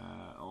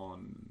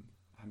on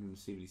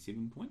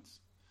 177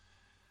 points.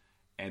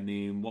 And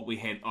then what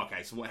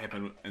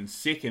happened in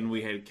second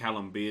we had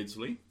Callum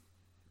Beardsley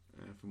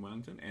from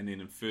Wellington, and then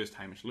in first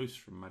Hamish Luce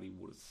from Muddy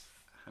Waters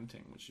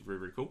Hunting, which is very,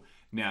 very cool.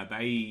 Now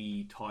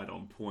they tied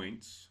on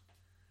points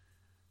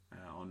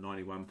on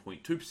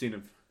 91.2%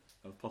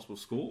 of possible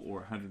score,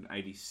 or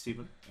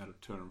 187 out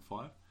of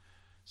 205.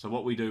 So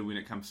what we do when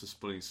it comes to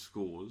splitting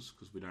scores,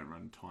 because we don't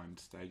run timed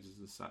stages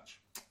as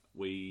such,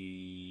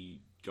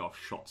 we go off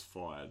shots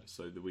fired.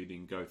 So that we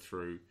then go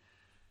through,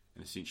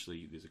 and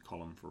essentially there's a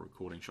column for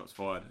recording shots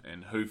fired,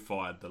 and who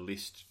fired the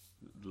least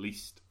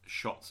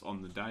shots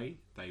on the day,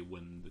 they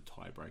win the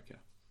tiebreaker.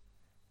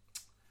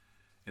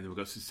 And then we've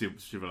got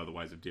several other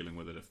ways of dealing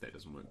with it if that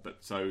doesn't work. But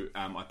so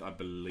I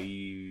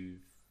believe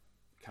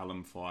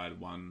Callum fired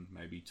 1,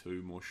 maybe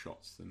 2 more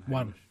shots than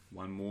Hamish.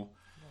 One more.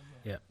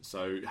 Yeah.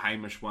 So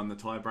Hamish won the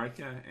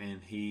tiebreaker,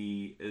 and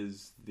he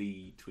is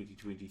the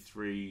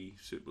 2023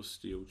 Super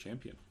Steel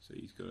champion. So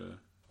he's got a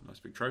nice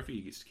big trophy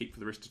he gets to keep for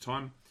the rest of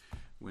time.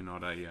 We're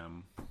not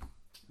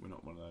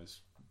one of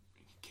those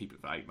keep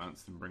it for 8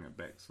 months and bring it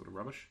back sort of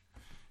rubbish.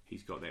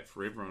 He's got that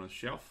forever on his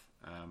shelf.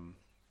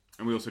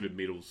 And we also did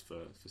medals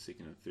for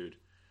second and third.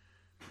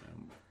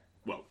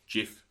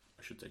 Jeff,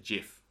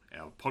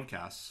 our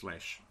podcast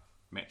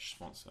match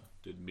sponsor,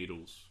 did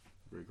medals,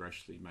 very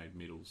graciously made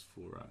medals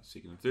for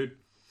second and third,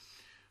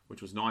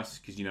 which was nice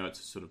because it's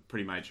a sort of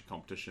pretty major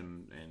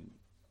competition and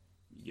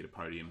you get a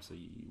podium, so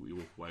you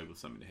walk away with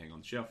something to hang on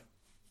the shelf.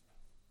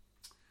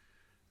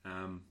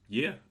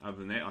 Other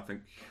than that, I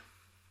think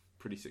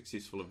pretty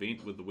successful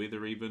event with the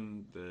weather.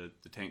 Even the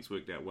tanks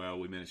worked out well.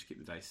 We managed to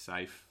keep the day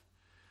safe.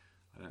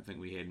 I don't think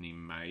we had any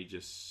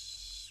major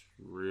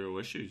real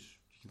issues.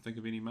 You can think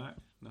of any, Mark?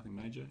 Nothing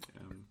major.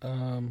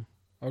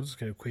 I'll just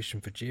get a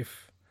question for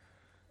Jeff.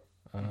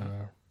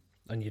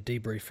 And you're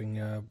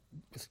debriefing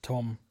with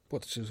Tom.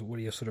 What are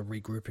you sort of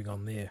regrouping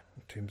on there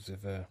in terms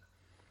of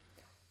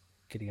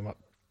getting him up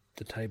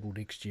the table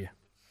next year?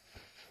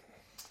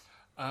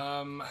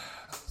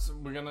 So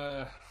we're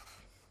gonna.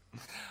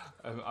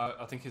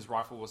 I think his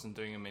rifle wasn't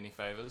doing him any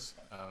favors.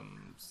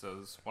 So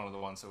it's one of the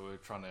ones that we're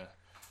trying to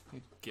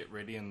get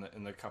ready in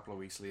the couple of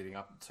weeks leading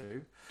up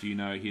to. Do you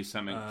know? Here's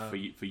something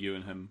for you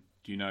and him.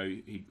 Do you know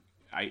he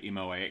 8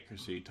 MOA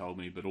accuracy? He told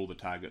me, but all the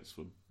targets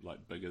were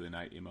like bigger than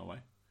 8 MOA.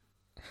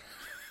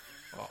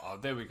 Oh,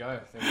 there we go.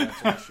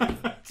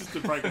 Just to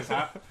break us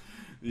up.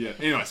 Yeah.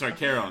 Anyway, sorry.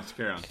 Carry on.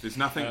 There's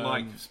nothing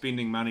like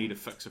spending money to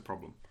fix a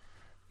problem.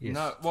 Yes.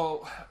 No.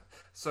 Well,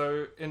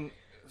 so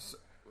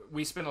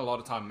we spent a lot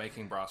of time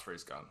making brass for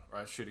his gun,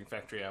 right? Shooting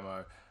factory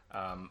ammo,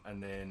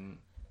 and then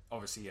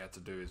obviously he had to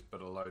do his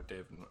bit of load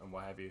dev and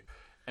what have you.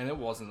 And it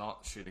was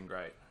not shooting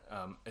great.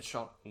 It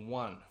shot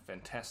one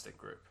fantastic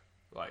group,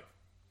 like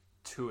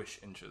 2-ish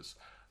inches,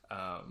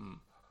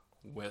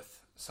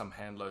 with some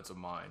hand loads of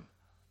mine.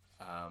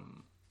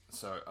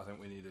 So I think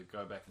we need to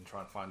go back and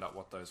try and find out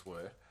what those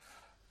were.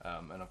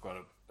 And I've got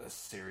a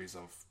series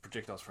of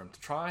projectiles for him to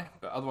try.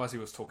 But otherwise he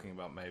was talking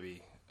about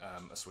maybe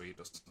a Swede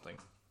or something.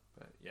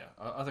 But yeah,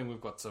 I think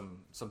we've got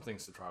some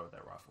things to try with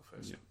that rifle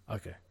first. Yeah.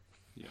 Okay.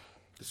 Yeah.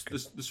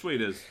 The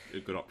Swede is a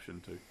good option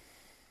too.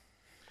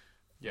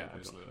 Yeah,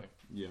 absolutely.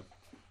 Yeah.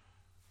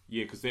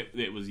 Yeah, because that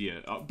was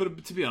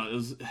but to be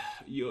honest,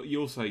 you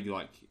also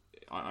like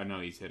I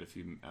know he's had a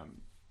few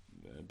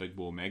big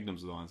bore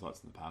magnums with iron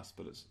sights in the past,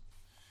 but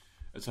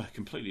it's a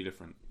completely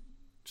different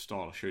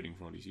style of shooting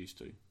from what he's used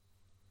to.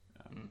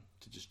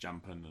 To just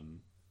jump in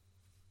and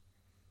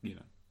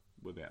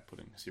without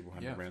putting several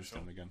hundred rounds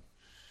down the gun.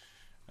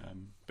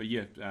 But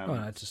yeah,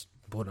 it's just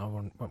important. I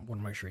want to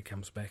make sure he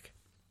comes back.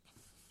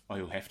 Oh,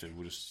 he'll have to.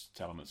 We'll just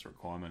tell him it's a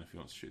requirement if he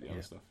wants to shoot the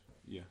other stuff.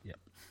 Yeah. Yep.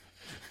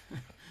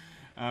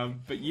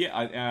 But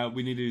yeah,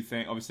 we need to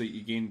thank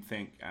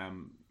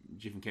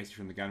Jeff and Cassie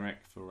from the Gun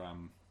Rack for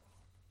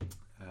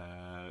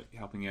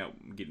helping out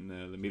getting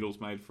the medals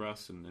made for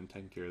us and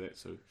taking care of that.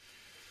 So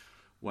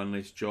one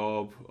less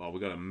job. We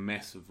got a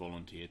massive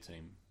volunteer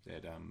team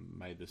that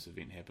made this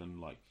event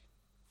happen. Like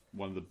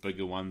one of the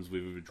bigger ones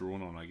we've ever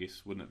drawn on, I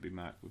guess. Wouldn't it be,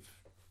 Mark? With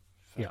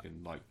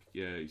fucking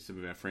some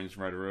of our friends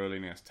from Rotorua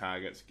letting us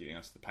targets, getting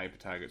us the paper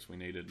targets we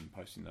needed and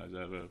posting those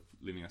over,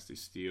 letting us their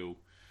steel.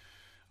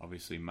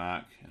 Obviously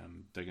Mark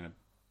digging a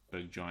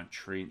big giant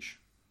trench,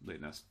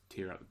 letting us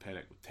tear up the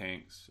paddock with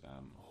tanks.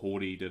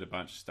 Horty did a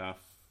bunch of stuff,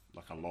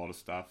 like a lot of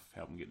stuff,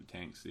 helping get the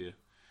tanks there.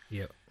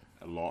 Yep.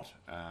 A lot.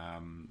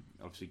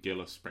 Obviously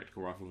Gillis,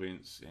 Practical Rifle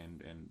Events,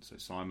 and so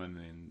Simon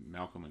and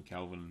Malcolm and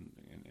Calvin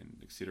and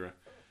etc.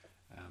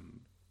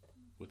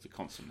 With the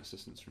constant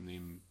assistance from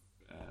them.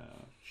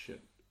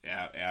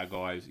 Our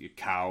guys,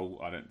 Carl,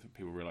 I don't think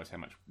people realise how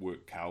much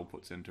work Carl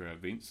puts into our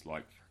events,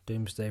 like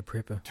Doomsday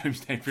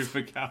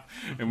Prepper, Carl,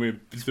 and we're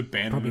just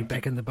abandoned. Probably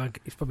back in the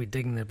bunker. He's probably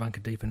digging the bunker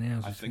deeper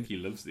now. I think he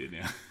lives there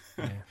now.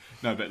 Yeah.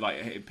 No, but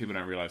like people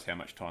don't realise how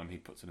much time he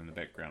puts it in the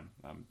background.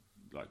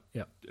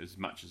 As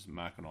much as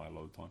Mark and I a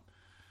lot of the time.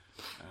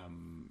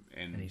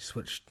 And he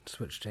switched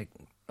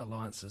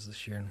alliances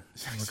this year and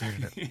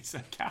regretted it.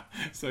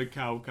 So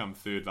Carl come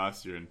third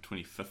last year and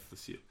 25th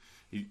this year.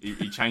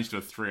 He changed to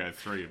a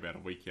 303 about a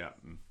week out,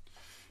 and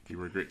he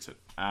regrets it.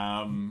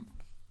 And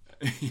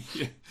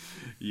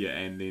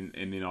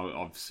then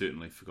I've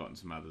certainly forgotten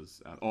some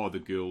others. The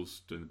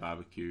girls doing the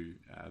barbecue,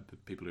 the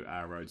people who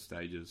are road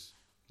stages,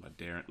 like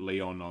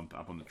Leon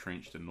up on the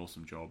trench did an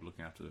awesome job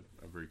looking after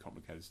a very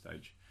complicated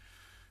stage.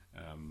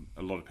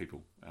 A lot of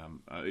people,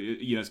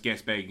 it's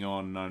gas bagging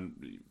on. No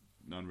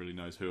one really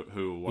knows who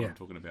or what I'm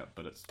talking about,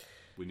 but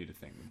we need to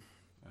thank them.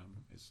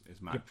 As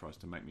Mark tries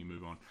to make me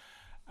move on.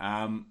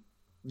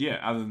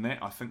 Other than that,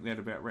 I think that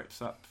about wraps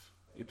up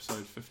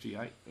episode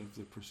 58 of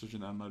the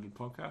Precision Unloaded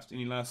podcast.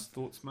 Any last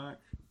thoughts, Mark?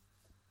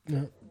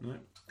 No.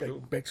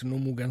 Cool. Back to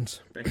normal guns.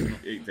 That's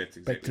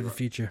exactly Back to the right.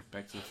 future.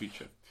 Back to the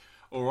future.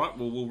 All right,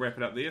 well, we'll wrap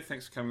it up there.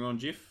 Thanks for coming on,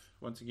 Jeff,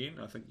 once again.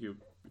 I think you're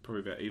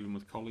probably about even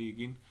with Collie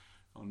again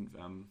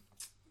on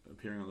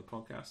appearing on the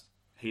podcast.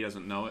 He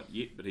doesn't know it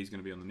yet, but he's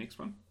going to be on the next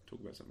one. Talk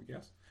about something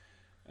else.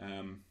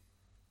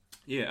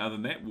 Other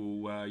than that,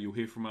 you'll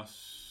hear from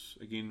us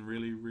again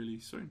really, really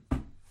soon.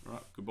 All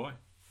right, goodbye.